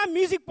இவனுங்க தான்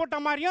மியூசிக் போட்ட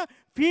மாதிரியும்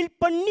ஃபீல்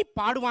பண்ணி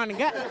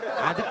பாடுவானுங்க.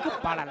 அதுக்கு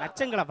பல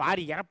லட்சங்களை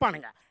வாரி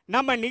இறப்பானுங்க.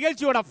 நம்ம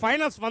நிகழ்ச்சியோட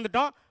ஃபைனல்ஸ்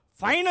வந்துட்டோம்.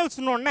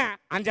 ஃபைனல்ஸ்னு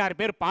 5-6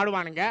 பேர்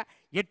பாடுவானுங்க.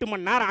 8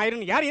 மணி நேரம்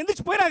ஆயிரம். யாரும்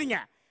எந்திரிச்சு போயிடாதீங்க.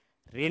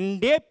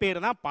 2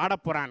 பேர் தான் பாட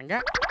போறானுங்க.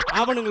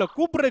 அவனுங்களை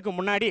கூப்பிடுறதுக்கு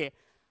முன்னாடி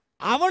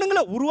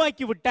அவனுங்களை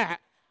உருவாக்கி விட்ட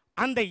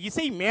அந்த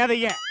இசை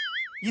மேதைய,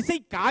 இசை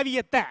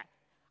காவியத்தை,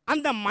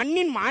 அந்த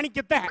மண்ணின்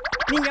மாணிக்கத்தை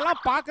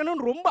நீங்கெல்லாம்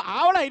பார்க்கணும்னு ரொம்ப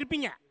ஆவலா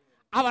இருப்பீங்க.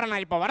 அவரை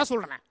நான் இப்ப வர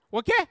சொல்றேன்.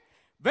 Okay,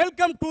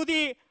 welcome to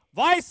the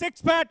voice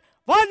expert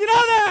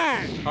Vanchinathan.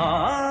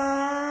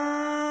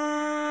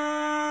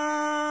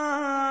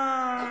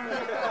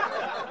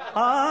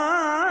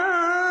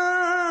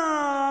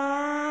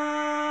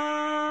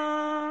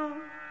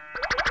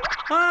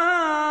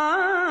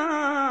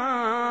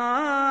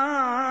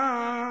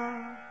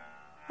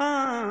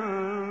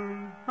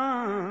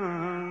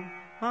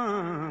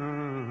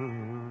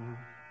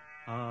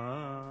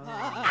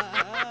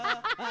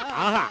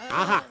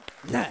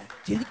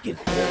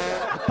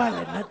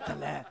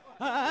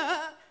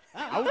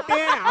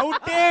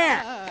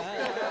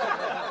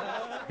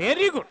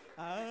 Very good.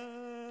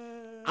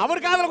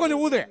 அவர் காதல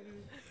கொஞ்சம் ஊது.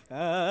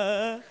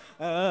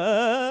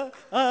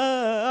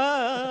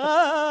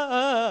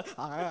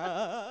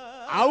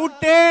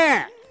 அவுட்டே.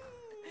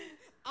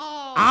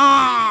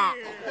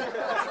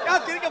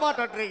 சிரிக்க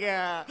மாட்டேன்றீங்க.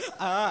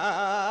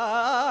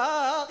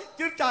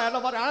 சிரிச்சா என்ன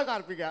மாதிரி அழகா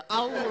இருப்பீங்க.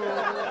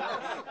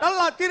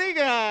 நல்லா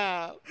சிரிங்க.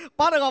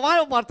 பாருங்க,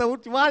 வாழை பார்த்த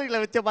ஊற்றி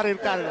வாரியில வச்ச மாதிரி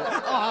இருக்காரு.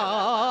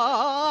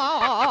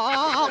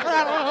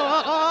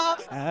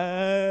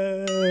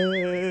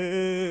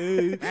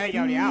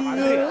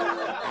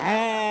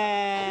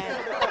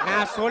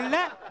 நான் சொல்ல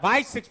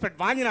வாய்ஸ்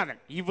எக்ஸ்பர்ட்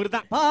வாஞ்சிநாதன் இவர்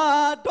தான்.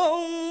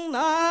 பாட்டும்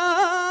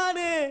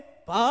நானே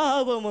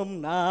பாவமும்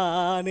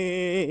நானே.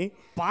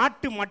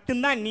 பாட்டு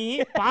மட்டும்தான் நீ,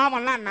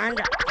 பாவம்லாம்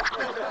நாங்க.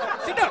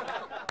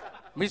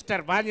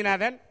 மிஸ்டர்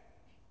வாஞ்சிநாதன்,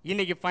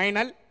 இன்னைக்கு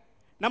ஃபைனல்.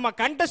 நம்ம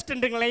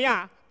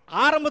கண்டஸ்டன்ட்டுங்களையும்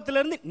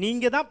ஆரம்பத்திலேருந்து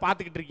நீங்க தான்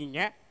பார்த்துக்கிட்டு இருக்கீங்க.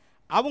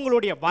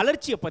 அவங்களுடைய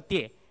வளர்ச்சியை பற்றி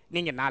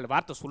நீங்க 4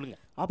 வார்த்தை சொல்லுங்க.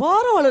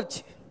 அபார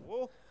வளர்ச்சி.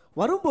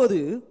 வரும்போது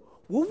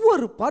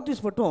ஒவ்வொரு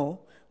பார்ட்டிசிபெண்ட்டும்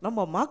நம்ம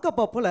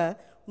மாக்கப்பா போல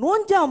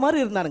நோஞ்சா மாதிரி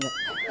இருந்தானுங்க.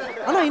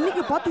 ஆனால்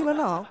இன்னைக்கு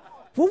பார்த்தீங்கன்னா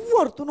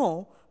ஒவ்வொருத்தனும்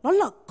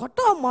நல்லா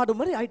கட்டா மாடு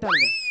மாதிரி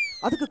ஆயிட்டானுங்க.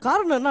 அதுக்கு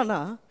காரணம் என்னன்னா,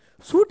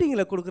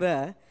 ஷூட்டிங்கில் கொடுக்குற,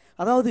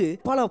 அதாவது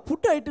பல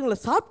ஃபுட் ஐட்டங்களை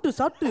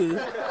சாப்பிட்டு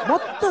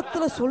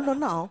மொத்தத்தில்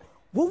சொல்லணும்னா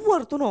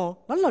ஒவ்வொருத்தனும்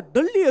நல்லா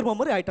டல்லி ஏறுமா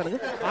மாதிரி ஆயிட்டானுங்க.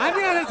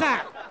 வாஞ்சிநாதன்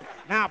சார்,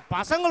 நான்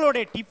பசங்களோட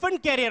டிஃபன்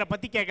கேரியரை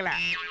பத்தி கேட்கல,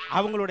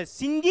 அவங்களோட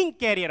சிங்கிங்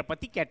கேரியரை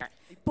பத்தி கேட்டேன்.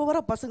 இப்போ வர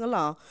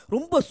பசங்கள்லாம்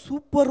ரொம்ப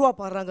சூப்பராக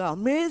பாடுறாங்க,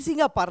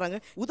 அமேசிங்காக பாடுறாங்க.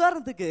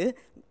 உதாரணத்துக்கு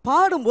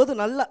பாடும்போது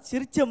நல்லா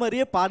சிரிச்ச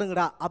மாதிரியே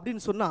பாடுங்கடா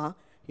அப்படின்னு சொன்னால்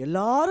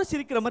எல்லாரும்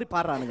சிரிக்கிற மாதிரி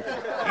பாடுறானுங்க.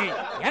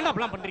 ஏன்டா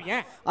அப்படிலாம் பண்றீங்க?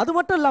 அது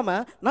மட்டும்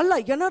இல்லாமல் நல்லா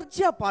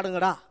எனர்ஜியாக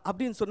பாடுங்கடா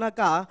அப்படின்னு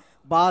சொன்னாக்கா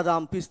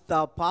பாதாம், பிஸ்தா,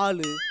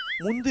 பால்,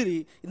 முந்திரி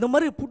இந்த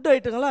மாதிரி ஃபுட்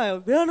ஐட்டங்கள்லாம்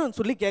வேணும்னு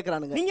சொல்லி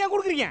கேட்குறானுங்க. நீங்க ஏன்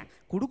கொடுக்குறீங்க?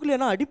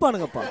 கொடுக்கலன்னா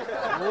அடிப்பானுங்கப்பா.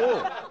 ஓ,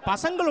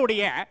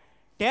 பசங்களுடைய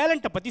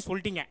டேலண்ட்டை பத்தி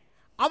சொல்லிட்டீங்க,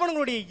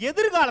 அவனுங்களுடைய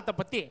எதிர்காலத்தை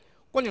பத்தி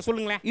கொஞ்சம்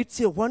சொல்லுங்களேன்.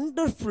 It's a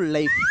wonderful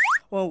life.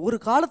 ஒரு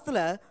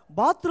காலத்தில்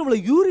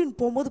பாத்ரூமில் யூரின்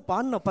போகும்போது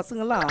பாடின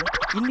பசங்கள்லாம்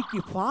இன்னைக்கு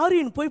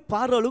ஃபாரின் போய்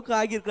பாடுற அளவுக்கு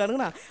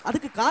ஆகியிருக்கானுங்கன்னா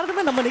அதுக்கு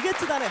காரணமே நம்ம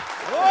நிகழ்ச்சி தானே.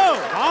 ஓ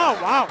வாவ்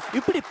வாவ்.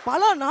 இப்படி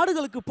பல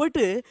நாடுகளுக்கு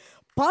போயிட்டு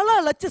பல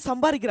லட்சம்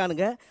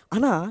சம்பாதிக்கிறானுங்க.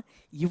 ஆனால்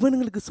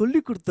இவனுங்களுக்கு சொல்லி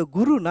கொடுத்த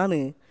குரு நான்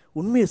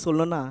உண்மையை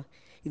சொல்லணும்னா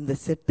இந்த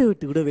செட்டை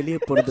விட்டு கூட வெளியே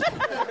போடுது.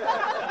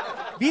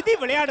 விதி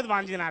விளையாடுது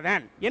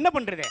வாஞ்சிநாதன், என்ன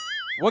பண்றது?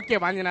 ஓகே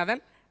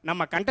வாஞ்சிநாதன்,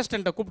 நம்ம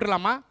கண்டஸ்டன்ட்டை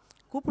கூப்பிடலாமா?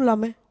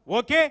 கூப்பிடலாமே.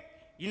 ஓகே,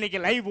 இன்னைக்கு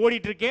லைவ்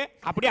ஓடிட்டு இருக்கு.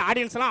 அப்படியே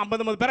ஆடியன்ஸ் எல்லாம்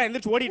 50 பேரா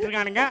எந்திரிச்சு ஓடிட்டு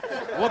இருக்கானுங்க.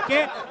 ஓகே,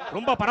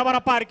 ரொம்ப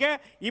பரபரப்பா இருக்கு.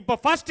 இப்போ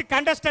ஃபர்ஸ்ட்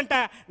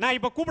கண்டஸ்டன்ட்டை நான்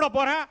இப்போ கூப்பிட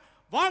போறேன்.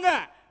 வாங்க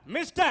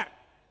மிஸ்டர்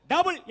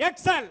டபுள்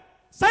எக்ஸ்எல்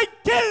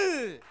சைக்கிள்.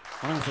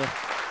 வணக்கம் சார்.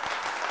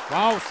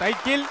 வாவ்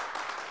சைக்கிள்,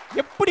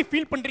 எப்படி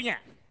ஃபீல் பண்றீங்க?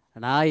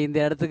 நான் இந்த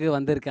இடத்துக்கு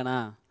வந்திருக்கேனா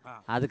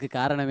அதுக்கு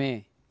காரணமே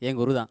என்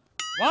குரு தான்.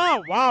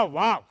 Wow wow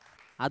wow.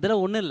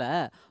 அதில் ஒன்றும் இல்லை,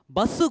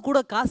 பஸ்ஸு கூட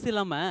காசு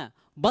இல்லாமல்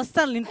பஸ்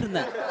ஸ்டாண்ட் நின்று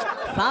இருந்தேன்.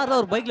 சார்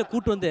ஒரு பைக்கில்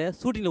கூட்டு வந்து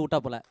ஷூட்டிங்கில் விட்டா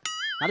போல.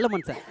 நல்ல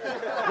மனுஷன்.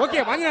 ஓகே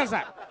வாஞ்சிநாதன்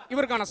சார்,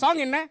 இவருக்கான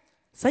சாங் என்ன?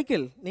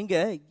 சைக்கிள்,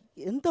 நீங்கள்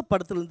எந்த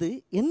படத்துலேருந்து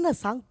என்ன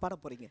சாங் பாட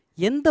போகிறீங்க?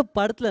 எந்த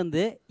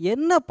படத்துலேருந்து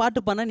என்ன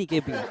பாட்டு பண்ண நீ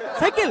கேட்பீங்க?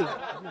 சைக்கிள்,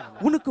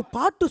 உனக்கு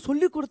பாட்டு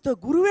சொல்லி கொடுத்த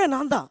குருவே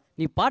நான் தான்.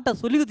 நீ பாட்டை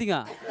சொல்லி கொடுத்தீங்க.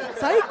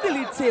 Cycle,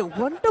 it's A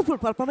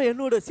wonderful performer.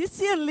 என்னோட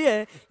சிஷியன்லயே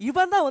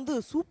இவன் தான் வந்து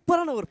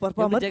சூப்பரான ஒரு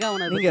பர்ஃபார்மர்.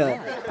 நீங்க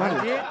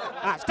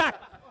ஸ்டார்ட்.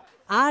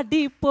 ஆடி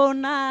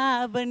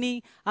போனாவணி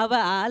அவ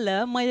ஆல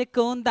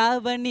மயக்கும்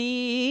தாவணி,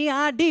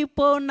 ஆடி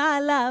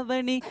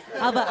போனாலாவணி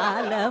அவ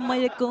ஆல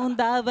மயக்கும்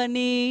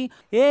தாவணி,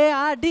 ஏ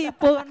ஆடி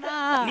போனா.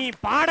 நீ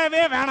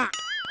பாடவே வேணாம்,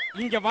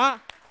 இங்க வா.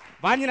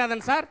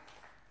 வாஞ்சிநாதன் சார்,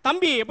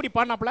 தம்பி எப்படி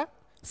பாடினாப்ல?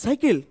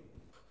 சைக்கிள்,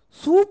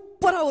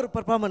 சூப்பரா ஒரு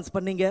பெர்ஃபார்மன்ஸ்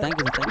பண்ணீங்க. Thank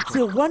you, thank you. It's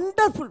a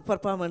wonderful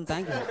performance.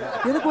 Thank you.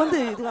 எனக்கு வந்து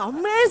இது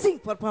amazing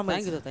performance.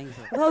 Thank you, thank you,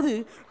 sir. அதாவது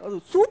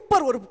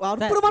சூப்பர் ஒரு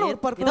அற்புதமான ஒரு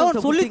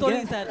பெர்ஃபார்மன்ஸ் சொல்லி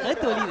தோணுங்க சார்,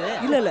 கழுத்து வலியுது.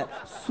 இல்ல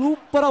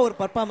சூப்பரா ஒரு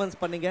பெர்ஃபார்மன்ஸ்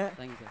பண்ணீங்க.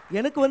 Thank you.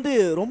 எனக்கு வந்து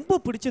ரொம்ப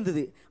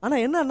பிடிச்சிருந்தது. ஆனா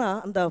என்னன்னா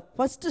அந்த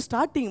ஃபர்ஸ்ட்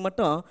ஸ்டார்டிங்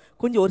மட்டும்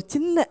கொஞ்சம் ஒரு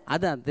சின்ன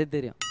அதான்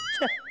தெரியும்.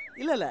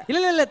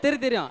 இல்ல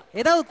தெரியும்.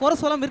 ஏதாவது குறை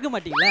சொல்லாம இருக்க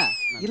மாட்டீங்களா?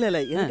 இல்ல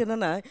எனக்கு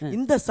என்னன்னா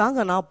இந்த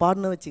சாங்கை நான்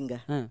பாடின வச்சுங்க,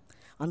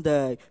 அந்த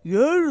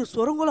 7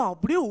 சுரங்களும்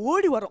அப்படியே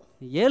ஓடி வரும்.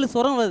 7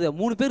 சுரம் வருது,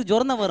 3 பேர்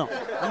ஜுரம் தான் வரும்.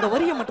 அந்த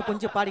வரியை மட்டும்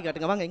கொஞ்சம் பாடி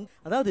காட்டுங்க வாங்க.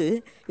 அதாவது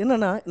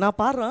என்னன்னா நான்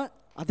பாடுறேன்,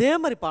 அதே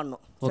மாதிரி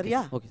பாடணும்,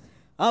 சரியா?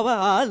 அவ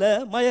ஆல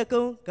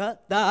மயக்கம்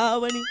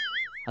தாவணி.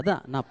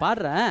 அதான் நான்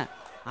பாடுறேன்,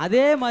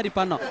 அதே மாதிரி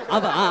பாடணும்.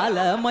 அவ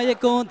ஆல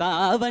மயக்கம்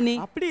தாவணி.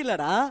 அப்படி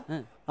இல்லடா,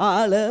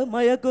 ஆல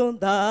மயக்கம்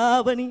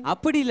தாவணி.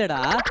 அப்படி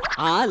இல்லடா,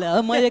 ஆல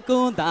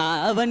மயக்கம்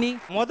தாவணி.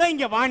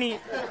 இங்க வாணி.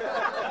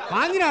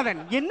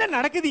 வாஞ்சிநாதன், என்ன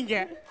நடக்குது இங்க?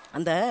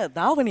 அந்த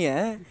தாவணிய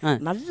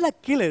நல்லா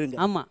கீழே இருங்க.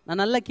 ஆமா, நான்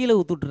நல்லா கீழே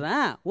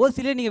ஊத்துட்டுறேன். ஒரு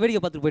சில நீங்க வேடிக்கை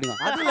பார்த்துட்டு போயிடுங்க.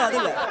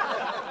 அதுல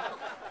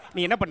நீ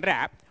என்ன பண்ற?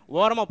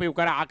 ஓரமா போய்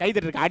உட்கார,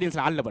 கைதட்டு இருக்க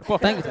ஆடியன்ஸ்ல ஆள்ல பாரு.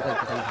 Thank you sir,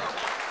 thank you.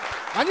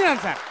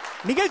 Vanchinathan sir,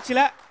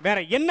 நிகழ்ச்சியில வேற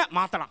என்ன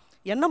மாத்தலாம்?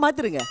 என்ன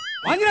மாத்திருங்க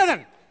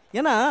வாஞ்சிநாதன்.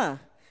 ஏன்னா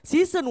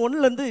சீசன்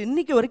 1ல இருந்து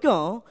இன்னைக்கு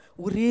வரைக்கும்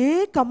ஒரே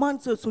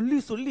கமாண்ட்ஸை சொல்லி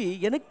சொல்லி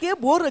எனக்கே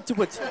போர் வச்சு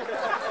போச்சு.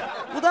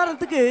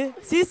 உதாரணத்துக்கு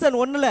சீசன்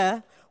 1ல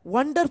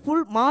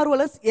வண்டர்ஃபுல்,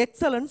 மார்வலஸ்,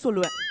 எக்ஸலன்ட்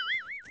சொல்லுவேன்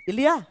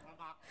இல்லையா?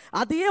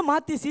 அதையே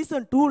மாற்றி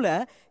சீசன் 2ல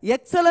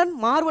எக்ஸலன்ட்,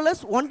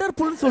 மார்வலஸ்,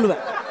 ஒண்டர்ஃபுல்னு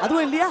சொல்லுவேன்,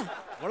 அதுவும் இல்லையா?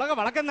 உலக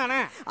வழக்கம் தானே.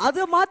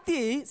 அதை மாற்றி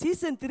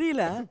சீசன்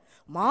 3ல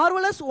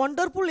மார்வலஸ்,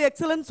 ஒண்டர்ஃபுல்,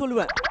 எக்ஸலன்ட்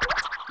சொல்லுவேன்.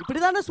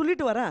 இப்படிதானே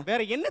சொல்லிட்டு வரேன்.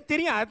 வேற என்ன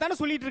தெரியும், அதானே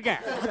சொல்லிட்டு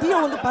இருக்கேன்.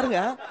 அதையும் வந்து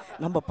பாருங்க,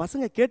 நம்ம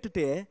பசங்க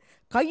கேட்டுட்டு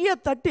கையை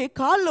தட்டி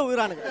காலில்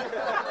ஊறானுங்க.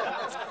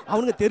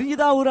 அவனுங்க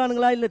தெரிஞ்சுதான்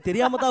ஊறானுங்களா இல்லை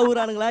தெரியாம தான்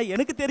ஊறானுங்களா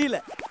எனக்கு தெரியல.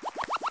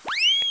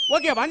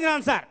 ஓகே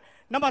வாஞ்சிநாதன் சார்,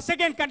 நம்ம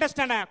செகண்ட்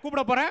கண்டஸ்டன்ட்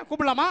கூப்பிட போறேன்.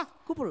 கூப்பிடலாமா?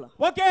 கூப்பிடலாம்.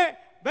 Okay,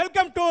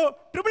 welcome to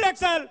triple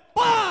XL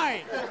bye.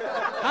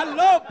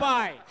 Hello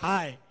bye.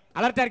 Hi.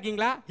 அலர்ட்டா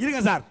இருக்கீங்களா?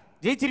 இருங்க சார்.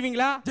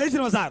 ஜெயிச்சிருவீங்களா?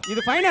 ஜெயிச்சிருவோம் சார்.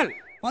 இது ஃபைனல்.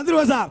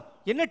 வந்துருவோம் சார்.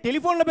 என்ன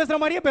டெலிபோன்ல பேசுற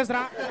மாதிரியே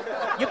பேசுறான்,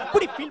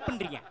 எப்படி ஃபீல்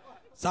பண்றீங்க?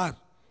 சார்,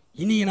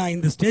 இன்னைக்கு நான்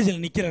இந்த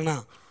ஸ்டேஜில் நிக்கிறேன்னா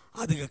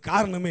அதுக்கு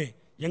காரணமே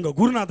எங்க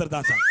குருநாதர்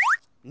தான் சார்.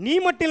 நீ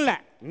மட்டும் இல்ல,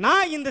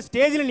 நான் இந்த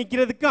ஸ்டேஜில்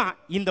நிக்கிறதுக்கும்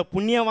இந்த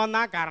புண்ணியவான்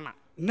தான் காரணம்.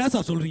 என்ன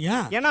சார் சொல்றீங்க?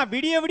 ஏன்னா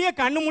விடிய விடிய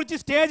கண்ணு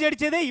முழிச்சு ஸ்டேஜ்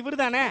அடிச்சதே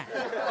இவர் தானே.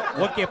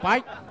 ஓகே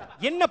பாய்,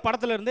 என்ன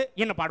படத்துல இருந்து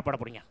என்ன பாட்டு பாட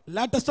போறீங்க?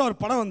 லேட்டஸ்டா ஒரு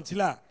படம்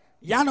வந்துச்சுல,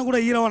 யானை கூட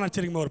ஹீரோவா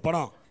நடிச்சிருக்கீங்க ஒரு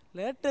படம்.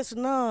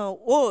 லேட்டஸ்ட்னா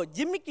ஓ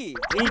ஜிமிக்கி.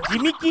 நீ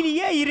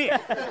ஜிமிக்கிலேயே இரு,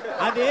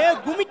 அதே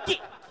குமிக்கி.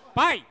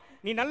 பாய்,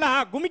 நீ நல்லா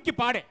குமிக்கி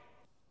பாடு.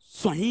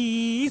 ஸ்வை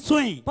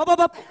ஸ்வை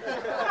பபபப்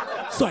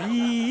ஸ்வை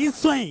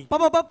ஸ்வை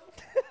பபபப்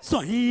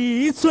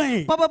சொய் சொய்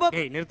பபபப்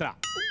ஏய் நிறுத்துடா.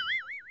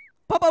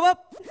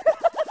 பபபப்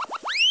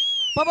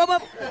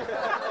பபபப்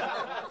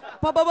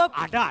பபபப்.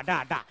 அடா அடா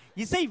அடா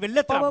இசை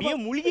வெள்ளத்துல அப்படியே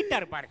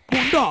முழுகிட்டாரு பாரு.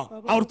 குண்டோ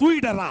அவர்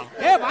தூக்கிட்டாரா?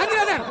 ஏய்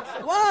வாங்கிடாத.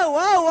 Wow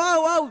wow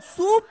wow wow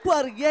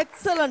super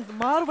excellent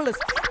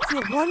marvellous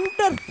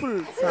wonderful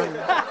song.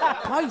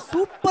 பாய்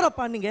சூப்பரா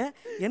பாடுனீங்க.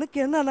 எனக்கு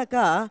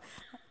என்னன்னாக்கா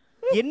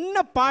என்ன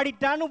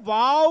பாடிட்டான்னு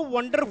வாவ்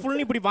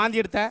வண்டர்ஃபுல்னு இப்படி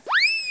வாந்தி எடுத்த?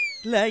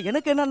 இல்ல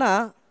எனக்கு என்னன்னா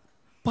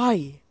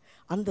பாய்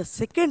அந்த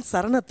செகண்ட்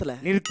சரணத்துல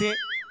நிறுத்து.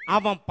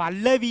 அவன்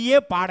பல்லவியே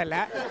பாடல,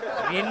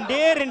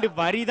 2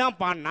 வரி தான்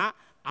பாடினா.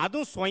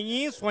 அதுவும்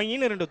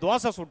சொயின்னு 2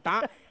 தோசை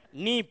சுட்டான்.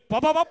 நீ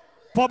பொபபப்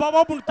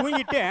பொபபப்னு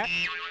தூங்கிட்டு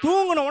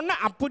தூங்கின உடனே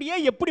அப்படியே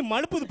எப்படி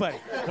மழுப்புது பாரு.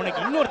 உனக்கு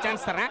இன்னொரு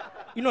சான்ஸ் தரேன்,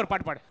 இன்னொரு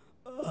பாட்டு பாடு.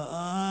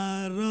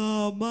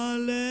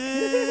 ஆரோமலே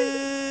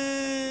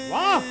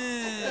வா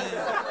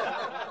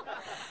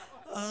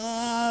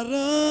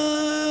ஆரோமலே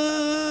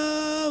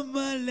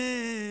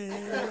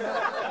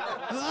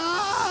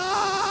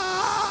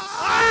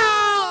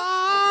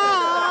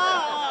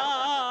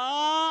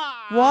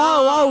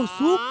வாவ் வாவ்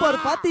சூப்பர்.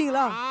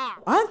 பாத்தீங்களா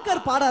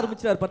ஆங்கர் பாட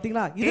ஆரம்பிச்சார்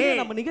பாத்தீங்களா? இது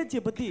நம்ம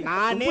நிகழ்ச்சியை பத்தி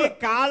நானே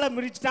காலை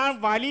மிரிச்சிட்டான்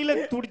வழியில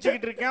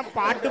துடிச்சுக்கிட்டு இருக்கேன்,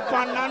 பாட்டு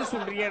பாடினான்னு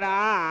சொல்றியடா.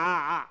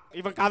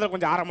 இவன் காதல்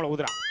கொஞ்சம் ஆரம்பல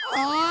ஊதுறான்.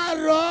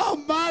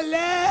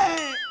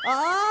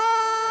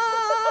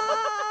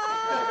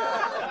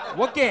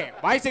 ஓகே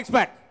வாய்ஸ்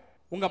எக்ஸ்பர்ட்,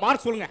 உங்க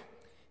மார்க் சொல்லுங்க.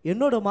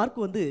 என்னோட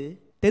மார்க் வந்து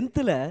 10th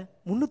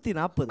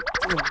 340,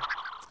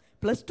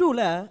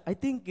 +2 ஐ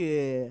திங்க்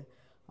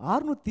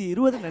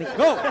 620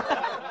 நினைக்கிறேன்.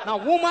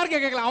 நான் உன் மார்க்கை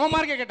கேட்கல, அவன்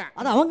மார்க்கை கேட்டேன்.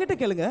 அது அவங்ககிட்ட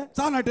கேளுங்க.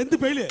 சார் நான் 10th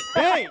ஃபெயில்.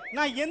 ஏய்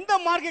நான் எந்த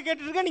மார்க்கை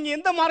கேட்டுட்டு இருக்கேன், நீங்க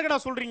எந்த மார்க்கடா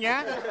சொல்றீங்க?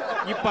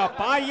 இப்ப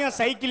பாயும்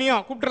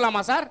சைக்கிளையும்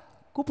கூப்பிடலாமா sir?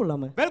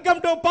 கூப்பிடலாமே.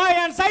 Welcome to bye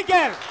and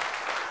cycle.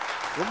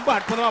 ரொம்ப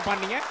அற்புதமா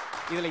பாடுனீங்க.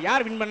 இதுல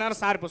யார் வின் பண்ணாரு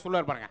சார் இப்ப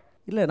சொல்லுவார் பாருங்க.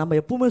 இல்ல நம்ம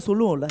எப்பவுமே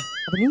சொல்லுவோம்ல,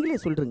 அது நீங்களே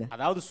சொல்றீங்க.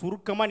 அதாவது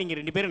சுருக்கமா நீங்க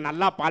 2 பேரும்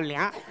நல்லா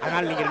பாடலையா,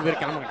 அதனால நீங்க 2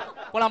 பேரும் கிளம்புங்க.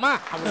 போலாமா?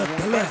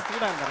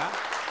 சூடா இருந்தாரா?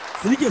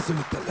 சிரிக்க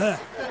சொல்லித்தல,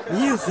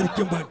 நீயே சிரிக்க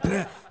மாட்டே,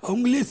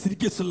 அவங்களே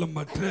சிரிக்க சொல்ல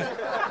மாட்டே.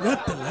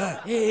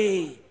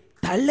 ஏய்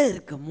தலை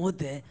இருக்கும்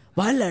போது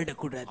வாழாட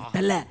கூடாது.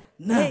 தலை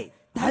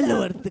தலை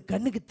வரது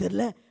கண்ணுக்கு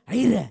தெரியல,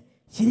 ஐர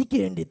சிரிக்க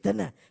வேண்டியது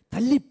தானே,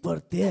 தள்ளி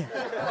போறது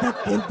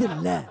அதான் தெரியுது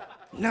இல்ல.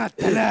 நான்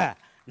தலை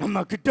நம்ம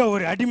கிட்ட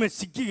ஒரு அடிமை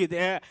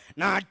சிக்கிக்குது,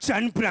 நான் அடிச்சு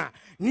அனுப்புறேன்,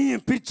 நீ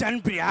பிரிச்சு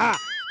அனுப்புறியா?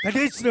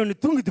 கடைசியில் ஒன்று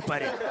தூங்குது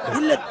பாரு.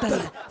 இல்ல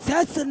தலை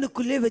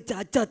சேஷனுக்குள்ளே வச்சு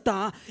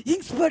அச்சாத்தான்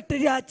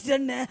இன்ஸ்பெக்டர்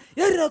ஆச்சுன்னு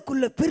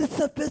ஏறாக்குள்ள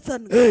பெருசா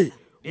பேசானு.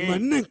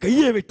 மண்ணன்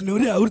கையை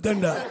வெட்டினவரே அவர்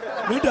தாண்டா,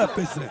 நேடா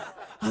பேசுறேன்.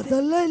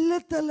 அதெல்லாம் இல்ல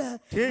தலை,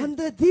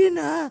 அந்த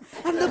தீனா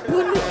அந்த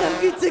பொண்ணு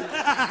தங்கிச்சு.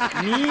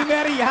 நீ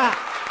வேறயா?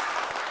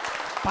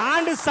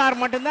 பாண்டு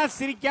சார் மட்டும்தான்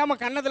சிரிக்காம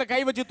கன்னத்துல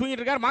கை வச்சு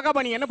தூங்கிட்டு இருக்காரு.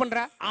 மகாபாணி என்ன பண்ற?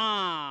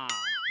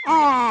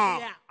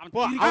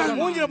 போ அவன்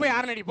மூஞ்சில போய்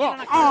யார் நடி போ.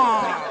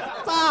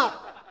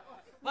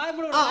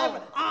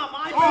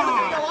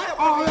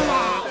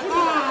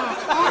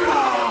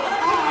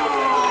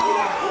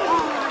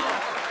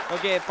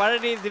 ஓகே,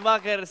 பழனி,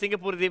 திவாகர்,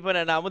 சிங்கப்பூர் தீபன்,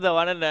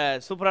 அமுதவாணன்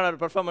சூப்பரான ஒரு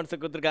பெர்ஃபார்மன்ஸ்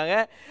கொடுத்துருக்காங்க.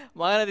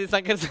 மகாநதி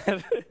சங்கர் சார்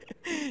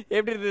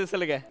எப்படி இருந்தது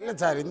சொல்லுங்க. இல்லை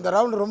சார், இந்த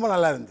ரவுண்ட் ரொம்ப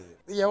நல்லா இருந்தது.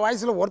 என்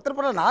வாய்ஸில் ஒருத்தர்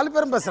பண்ண 4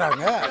 பேரும்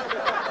பேசுகிறாங்க.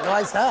 இந்த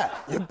வாய்ஸா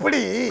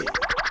எப்படி?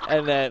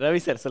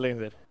 ரவி சார் சொல்லுங்க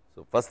சார். ஸோ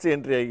ஃபஸ்ட்டு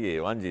என்ட்ரி ஆகி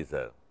வாஞ்சி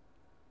சார்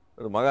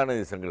ஒரு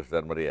மகாநதி சங்கர்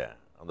சார் மாதிரியே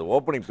அந்த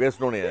ஓப்பனிங்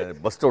பேசணுன்னு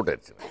பஸ்ட் அவுட்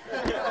ஆயிடுச்சு.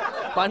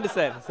 பாண்டு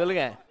சார்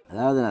சொல்லுங்க.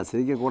 அதாவது நான்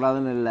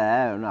சிரிக்கக்கூடாதுன்னு இல்லை,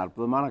 இன்னும்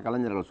அற்புதமான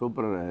கலைஞர்கள்,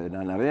 சூப்பர்.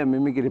 நான் நிறைய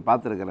மிமிக்ரி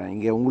பார்த்துருக்குறேன்,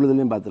 இங்கே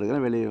உங்களுதுலேயும்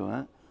பார்த்துருக்குறேன்,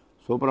 வெளியும்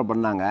சூப்பராக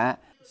பண்ணாங்க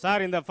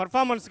சார். இந்த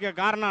பர்ஃபார்மன்ஸுக்கு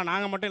காரணம்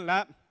நாங்கள் மட்டும் இல்லை,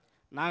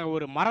 நாங்கள்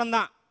ஒரு மரம்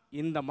தான்.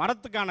 இந்த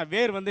மரத்துக்கான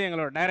வேர் வந்து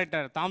எங்களோட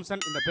டைரக்டர்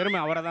தாம்சன். இந்த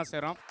பெருமை அவரை தான்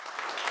சேரும்.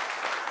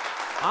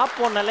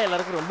 ஆப்போனால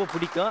எல்லாருக்கும் ரொம்ப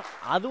பிடிக்கும்.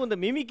 அதுவும் இந்த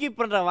மிமிக்கி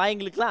பண்ணுற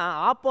வாய்ங்களுக்குலாம்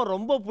ஆப்பம்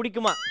ரொம்ப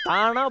பிடிக்குமா.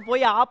 தானாக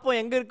போய் ஆப்பம்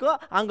எங்கே இருக்கோ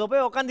அங்கே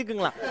போய்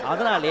உக்காந்துக்குங்களாம்.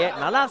 அதனாலே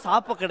நல்லா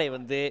சாப்பக்கடை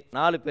வந்து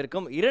 4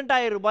 பேருக்கும்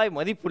 2000 ரூபாய்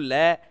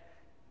மதிப்புள்ள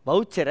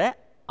வவுச்சரை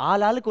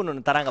ஆளாளுக்கு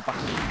ஒன்று தராங்கப்பா.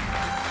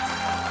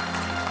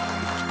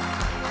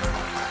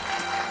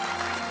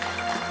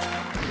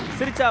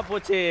 சிரிச்சா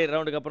போச்சு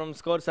ரவுண்டுக்கு அப்புறம்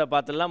ஸ்கோர்ஸை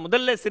பார்த்துடலாம்.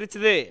 முதல்ல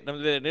சிரிச்சது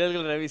நமது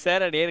நிழல்கள் ரவி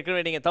சார்.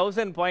 ஏற்கனவே நீங்கள்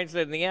 1000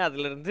 பாயிண்ட்ஸில் இருந்தீங்க,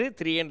 அதிலிருந்து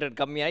 300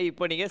 கம்மியாகி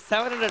இப்போ நீங்கள்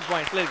 700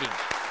 பாயிண்ட்ஸில் இருக்கீங்க.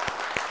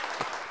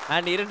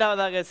 அண்ட்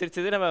இரண்டாவதாக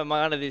சிரிச்சது நம்ம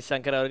மகாநதி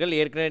சங்கர் அவர்கள்.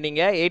 ஏற்கனவே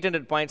நீங்கள்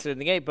 800 பாயிண்ட்ஸில்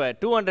இருந்தீங்க, இப்போ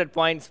 200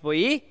 பாயிண்ட்ஸ்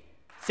போய்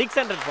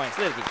 600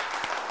 பாயிண்ட்ஸில் இருக்கீங்க.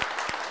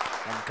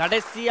 அண்ட்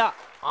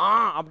கடைசியாக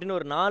அப்படின்னு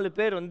ஒரு 4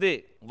 பேர் வந்து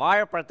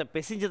வாழைப்பழத்தை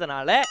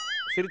பெசிஞ்சதுனால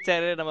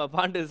சிரிச்சாரு நம்ம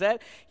பாண்டு சார்.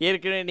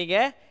 ஏற்கனவே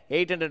நீங்கள்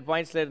 800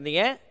 பாயிண்ட்ஸில்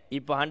இருந்தீங்க,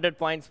 இப்போ 100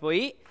 பாயிண்ட்ஸ்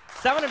போய்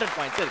 700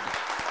 பாயிண்ட்ஸ் இருக்கு.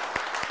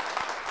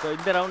 ஸோ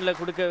இந்த ரவுண்டில்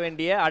கொடுக்க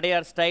வேண்டிய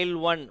அடையார் ஸ்டைல்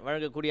 1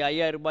 வழங்கக்கூடிய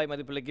 5000 ரூபாய்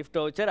மதிப்புள்ள கிஃப்ட்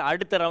வவுச்சர்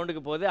அடுத்த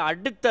ரவுண்டுக்கு போகுது.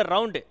 அடுத்த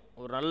ரவுண்டு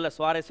ஒரு நல்ல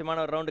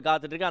சுவாரஸ்யமான ஒரு ரவுண்டு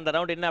காத்துட்டு இருக்கு. அந்த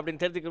ரவுண்டு என்ன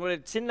அப்படின்னு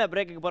தெரிஞ்சுக்க சின்ன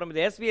பிரேக்குக்கு போகிறோம்.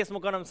 இது SBS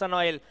முக்கோணம் சன்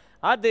ஆயில்,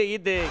 அது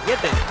இது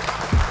எது.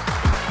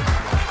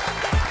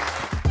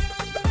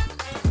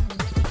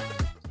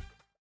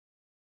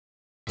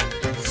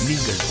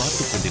 நீங்கள்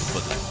பார்த்துக்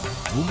கொண்டிருப்பது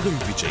உங்கள்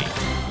Vijay.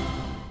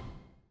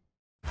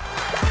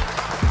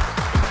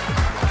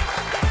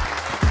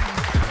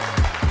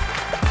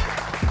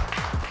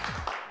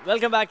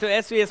 Welcome back to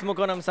SVS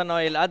முக்கோணம் சன்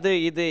ஆயில் அது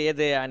இது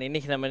எது அண்ட்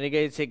இன்னைக்கு நம்ம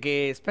நிகழ்ச்சிக்கு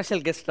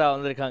ஸ்பெஷல் கெஸ்ட்டாக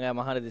வந்திருக்காங்க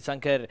மகாநதி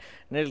சங்கர்,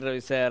 நிழல்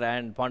Ravi sir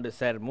and bond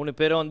sir. 3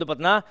 பேரும் வந்து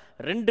பார்த்தீங்கன்னா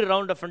 2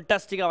 ரவுண்டை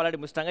ஃபண்டாஸ்டிக்காக விளையாடி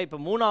முடிச்சிட்டாங்க. இப்போ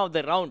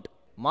 3வது ரவுண்ட்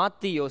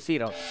மாற்றி யோசி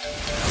ரவுண்ட்.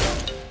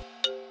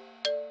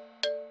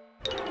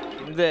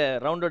 இந்த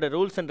ரவுண்டோட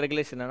ரூல்ஸ் அண்ட்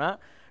ரெகுலேஷன் என்னன்னா,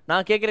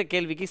 நான் கேட்குற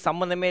கேள்விக்கு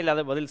சம்மந்தமே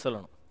இல்லாத பதில்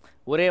சொல்லணும்.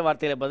 ஒரே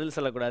வார்த்தையில் பதில்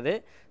சொல்லக்கூடாது.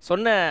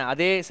 சொன்ன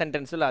அதே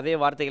சென்டென்ஸில் அதே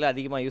வார்த்தைகளை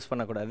அதிகமாக யூஸ்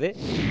பண்ணக்கூடாது.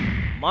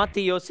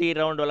 மாற்றி யோசி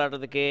ரவுண்ட்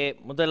விளையாடுறதுக்கு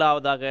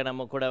முதலாவதாக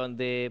நம்ம கூட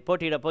வந்து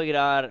போட்டியிட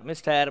போகிறார்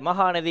மிஸ்டர்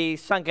மகாநதி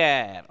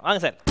சங்கர். வாங்க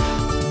சார்.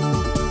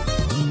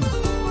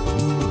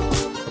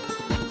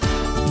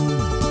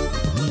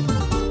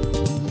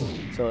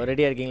 ஸோ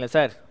ரெடியாக இருக்கீங்களா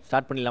சார்?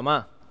 ஸ்டார்ட் பண்ணிடலாமா?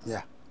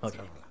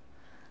 Okay,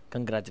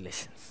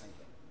 congratulations.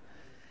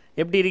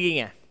 எப்படி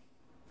இருக்கீங்க?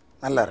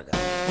 நல்லா இருக்கு.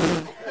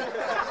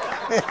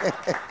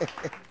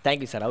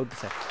 Thank you sir. Out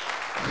sir.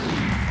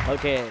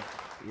 Okay,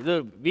 இது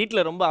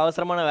வீட்டில் ரொம்ப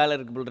அவசரமான வேலை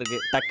இருக்கு போல் இருக்கு,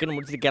 டக்குன்னு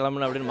முடிச்சுட்டு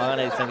கிளம்பணும் அப்படின்னு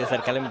மகாநதி சங்கர்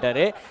சார்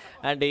கிளம்பிட்டாரு.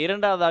 அண்ட்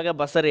இரண்டாவதாக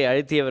பஸ்ஸரை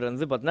அழுத்தியவர்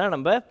வந்து பார்த்தீங்கன்னா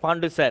நம்ம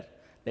bond sir.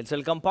 Let's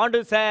welcome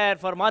bond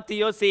sir for மாத்தி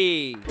யோசி.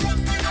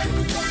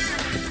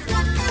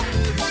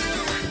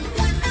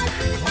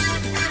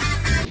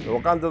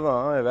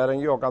 உட்காந்துதான் வேற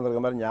எங்கேயும்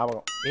உட்காந்துருக்க மாதிரி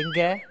ஞாபகம்.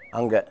 எங்கே?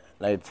 அங்கே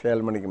நைட்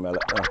 7 மணிக்கு மேலே.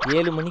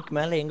 7 மணிக்கு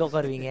மேலே எங்கே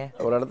உட்காருவீங்க?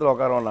 ஒரு இடத்துல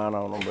உட்காருவோம் நான்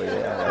அவனும் போய்.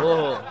 ஓ,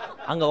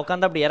 அங்கே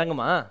உட்காந்தா அப்படி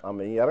இறங்குமா?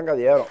 ஆமாம், இங்கே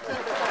இறங்காது, ஏறும்.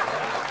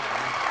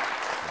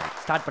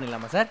 ஸ்டார்ட்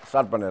பண்ணிடலாமா சார்?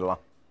 ஸ்டார்ட்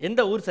பண்ணிடலாம்.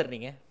 எந்த ஊர் சார்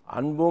நீங்கள்?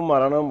 அன்பும்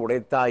மரணம்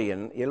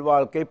உடைத்தாயின்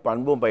இல்வாழ்க்கை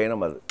பண்பும்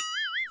பயணம் அது.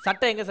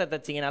 சட்டை எங்கே சார்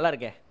தச்சிங்க? நல்லா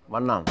இருக்கே.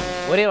 மண்ணாம்.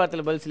 ஒரே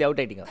வாரத்தில் பதில் சொல்லி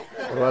அவுட் ஆகிட்டீங்க.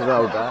 ஒரு வாரம்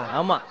அவுட்டா?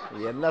 ஆமாம்.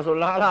 என்ன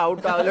சொன்னாலும்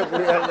அவுட் ஆகலே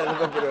புரியாது.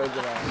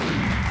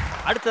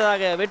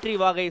 அடுத்ததாக வெற்றி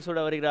வாகை சூட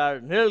வருகிறார்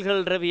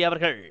நிழல்கள் ரவி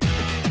அவர்கள்.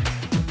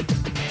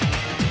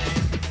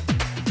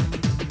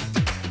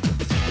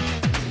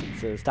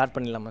 ஸ்டார்ட்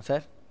பண்ணிடலாமா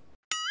சார்?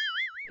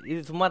 இது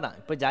சும்மா தான்,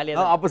 இப்போ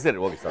ஜாலியாக. அப்போ சரி,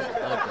 okay sir.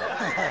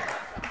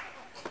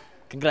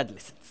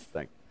 Congratulations.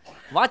 Thank you.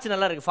 Watch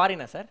நல்லா இருக்கு.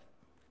 ஃபாரினா சார்?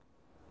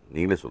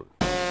 நீங்களே சொல்லுங்க.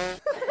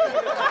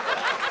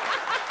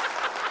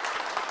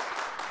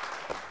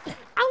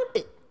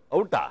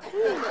 அவுட்டா?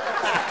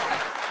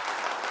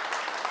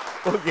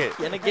 ஓகே,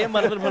 எனக்கே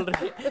மறந்துட்டு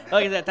இருக்கு.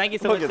 Okay sir, thank you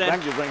so much sir.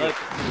 Thank you.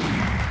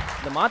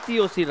 இந்த மாத்தி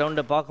யோசி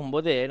ரவுண்டை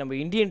பார்க்கும்போது நம்ம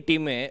இந்தியன்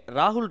டீமு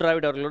ராகுல்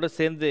டிராவிட் அவர்களோட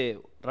சேர்ந்து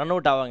ரன்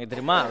அவுட் ஆவாங்க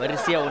தெரியுமா?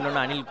 வரிசையாக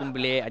ஒன்று அனில்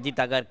கும்பிலே,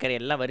 அஜித் அகர்கர்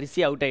எல்லாம்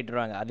வரிசையாக அவுட்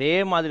ஆகிட்டுருவாங்க. அதே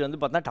மாதிரி வந்து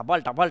பார்த்தா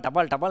டபால் டபால்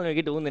டபால் டபால்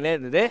வைக்கிட்டு ஊந்துனே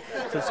இருந்தது.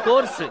 ஸோ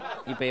ஸ்கோர்ஸ்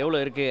இப்போ எவ்வளோ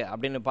இருக்குது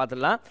அப்படின்னு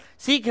பார்த்துடலாம்.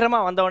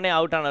 சீக்கிரமாக வந்தவொடனே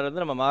அவுட் ஆனவர்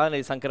வந்து நம்ம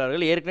மகாநதி சங்கர்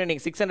அவர்கள். ஏற்கனவே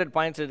நீங்கள் 600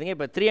 பாயிண்ட்ஸ் இருந்தீங்க,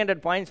 இப்போ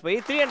 300 பாயிண்ட்ஸ் போய்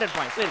 300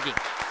 பாயிண்ட்ஸில்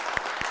இருக்கீங்க.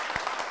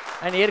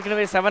 அண்ட்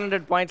ஏற்கனவே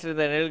 700 பாயிண்ட்ஸ்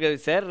இருந்த நிழல்கள்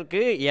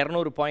சாருக்கு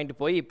 200 பாயிண்ட்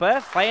போய் இப்போ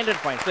 500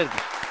 பாயிண்ட்ஸில்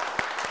இருக்குது.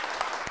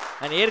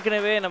 அண்ட்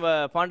ஏற்கனவே நம்ம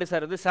பாண்டு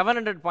சார் வந்து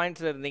 700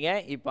 பாயிண்ட்ஸில் இருந்தீங்க,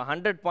 இப்போ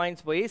 100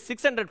 பாயிண்ட்ஸ் போய்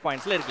 600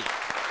 பாயிண்ட்ஸில் இருக்கீங்க.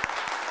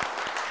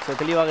 ஸோ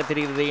தெளிவாக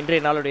தெரிகிறது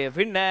இன்றைய நாளுடைய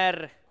வின்னர்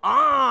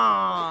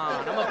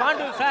நம்ம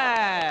பாண்டு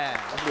சார்.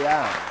 அப்படியா?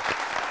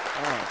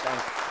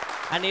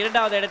 அண்ட்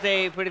இரண்டாவது இடத்தை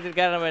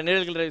பிடித்திருக்கார் நம்ம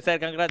நிழல்கள் ரவி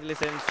சார்.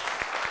 கங்க்ராச்சுலேஷன்ஸ்.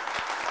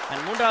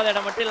 அண்ட் மூன்றாவது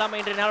இடம் மட்டும் இல்லாமல்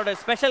இன்றைய நாளோட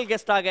ஸ்பெஷல்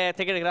கெஸ்டாக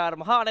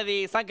திகழ்கிறார் மகாநதி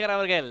சங்கர்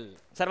அவர்கள்.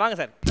 சார் வாங்க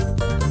சார்.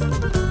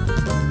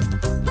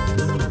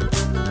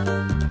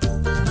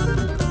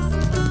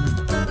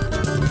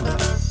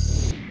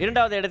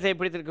 இரண்டாவது இடத்தை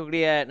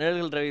பிடித்திருக்கக்கூடிய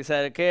நிழல்கள் ரவி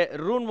சாருக்கு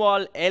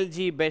ரூன்வால்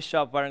எல்ஜி பெஸ்ட்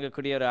ஷாப்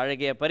வழங்கக்கூடிய ஒரு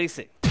அழகிய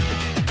பரிசு.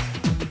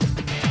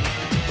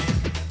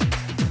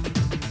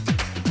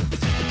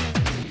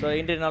 ஸோ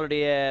இன்றைய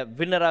நாளுடைய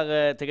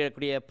வின்னராக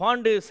திகழக்கூடிய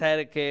பாண்டு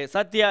சாருக்கு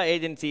சத்யா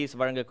ஏஜென்சிஸ்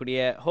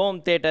வழங்கக்கூடிய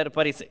ஹோம் தியேட்டர்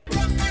பரிசு.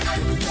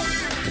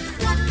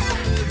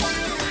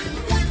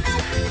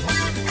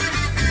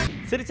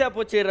 சிரிச்சா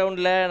போச்சு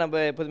ரவுண்டில்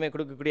நம்ம எப்போதுமே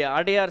கொடுக்கக்கூடிய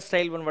அடையார்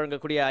ஸ்டைல் ஒன்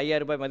வழங்கக்கூடிய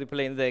 5000 ரூபாய்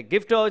மதிப்பில் இந்த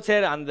கிஃப்ட்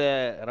வவுச்சர் அந்த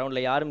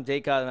ரவுண்டில் யாரும்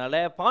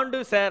ஜெயிக்காதனால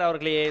பாண்டு சார்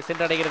அவர்களையே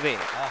சென்றடைகிறது.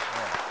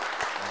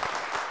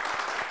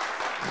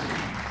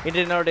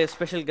 இன்றைய நாளுடைய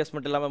ஸ்பெஷல் கெஸ்ட்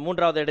மட்டும் இல்லாமல்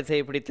மூன்றாவது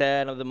இடத்தை பிடித்த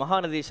நமது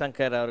மகாநதி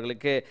சங்கர்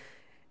அவர்களுக்கு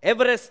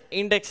எவரெஸ்ட்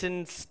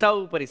இண்டக்ஷன்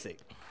ஸ்டவ் பரிசு.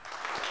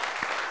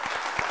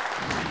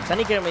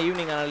 சனிக்கிழமை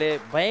ஈவினிங் ஆனாலே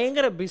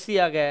பயங்கர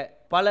பிஸியாக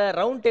பல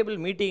ரவுண்ட் டேபிள்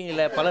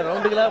மீட்டிங்கில் பல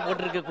ரவுண்டுகளாக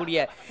போட்டிருக்கக்கூடிய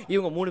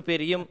இவங்க 3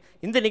 பேரையும்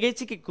இந்த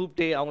நிகழ்ச்சிக்கு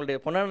கூப்பிட்டு அவங்களுடைய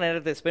பொன்னான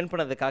நேரத்தை ஸ்பெண்ட்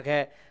பண்ணதுக்காக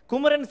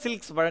குமரன்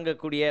சில்க்ஸ்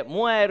வழங்கக்கூடிய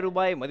 3000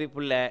 ரூபாய்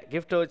மதிப்புள்ள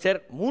கிஃப்ட் வவுச்சர்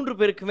 3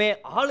 பேருக்குமே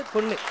ஆளுக்கு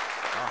ஒன்று.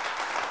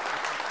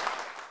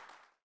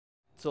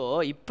 ஸோ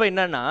இப்போ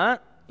என்னன்னா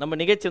நம்ம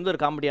நிகழ்ச்சி வந்து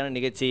ஒரு காமெடியான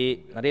நிகழ்ச்சி.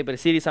 நிறைய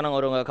பேர் சீரியஸானவங்க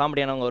வருவாங்க,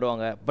 காமெடியானவங்க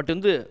வருவாங்க. பட்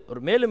வந்து ஒரு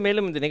மேலும்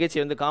மேலும் இந்த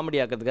நிகழ்ச்சியை வந்து காமெடி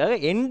ஆக்கிறதுக்காக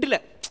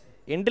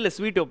எண்டில்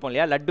ஸ்வீட் வைப்போம்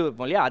இல்லையா, லட்டு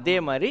வைப்போம் இல்லையா, அதே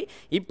மாதிரி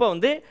இப்போ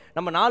வந்து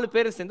நம்ம 4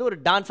 பேர் சேர்ந்து ஒரு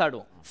டான்ஸ்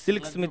ஆடுவோம்.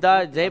 சில்க் ஸ்மிதா,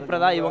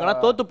 ஜெயபிரதா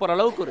இவங்கெல்லாம் தோற்று போகிற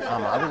அளவுக்கு ஒரு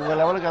அது உங்கள்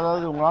லெவலுக்கு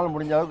ஏதாவது உங்களால்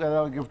முடிஞ்ச அளவுக்கு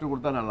ஏதாவது கிஃப்ட்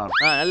கொடுத்தா நல்லா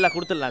இருக்கும். நல்லா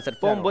கொடுத்துடலாம்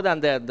சார். போகும்போது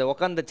அந்த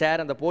உட்காந்த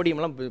சேர் அந்த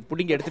போடியம்லாம்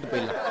பிடிங்கி எடுத்துகிட்டு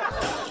போயிடலாம்.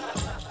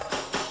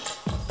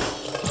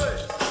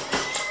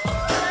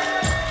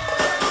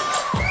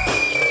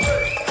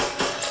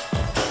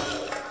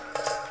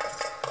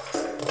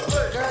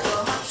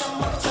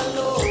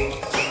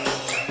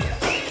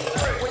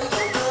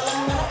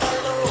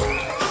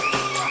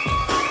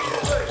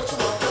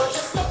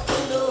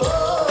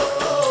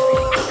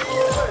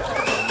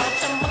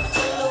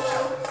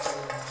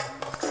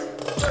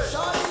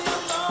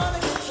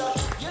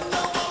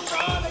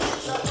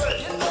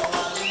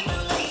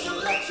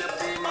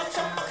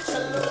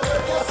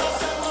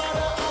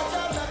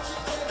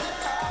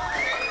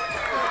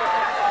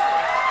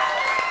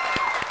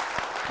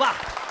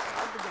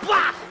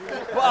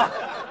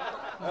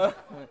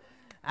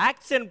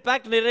 ஆக்ஷன்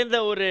பேக் நிறைந்த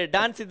ஒரு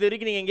டான்ஸ் இது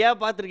வரைக்கும் நீங்கள்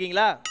எங்கேயாவது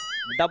பார்த்துருக்கீங்களா?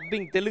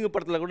 டப்பிங் தெலுங்கு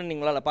படத்தில் கூட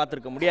நீங்களால்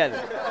பார்த்துருக்க முடியாது.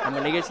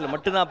 நம்ம நிகழ்ச்சியில்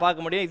மட்டும்தான்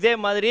பார்க்க முடியும். இதே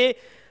மாதிரி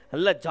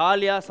நல்ல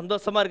ஜாலியாக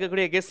சந்தோஷமாக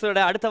இருக்கக்கூடிய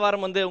கெஸ்டோட அடுத்த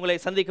வாரம் வந்து உங்களை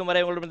சந்திக்கும்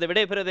வரை உங்களிடம்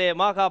விடைபெறுவது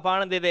மாகா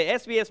பானந்த். இது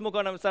SBS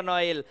முக்கோணம் சன்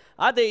ஆயில்.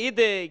 அது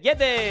இது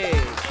எது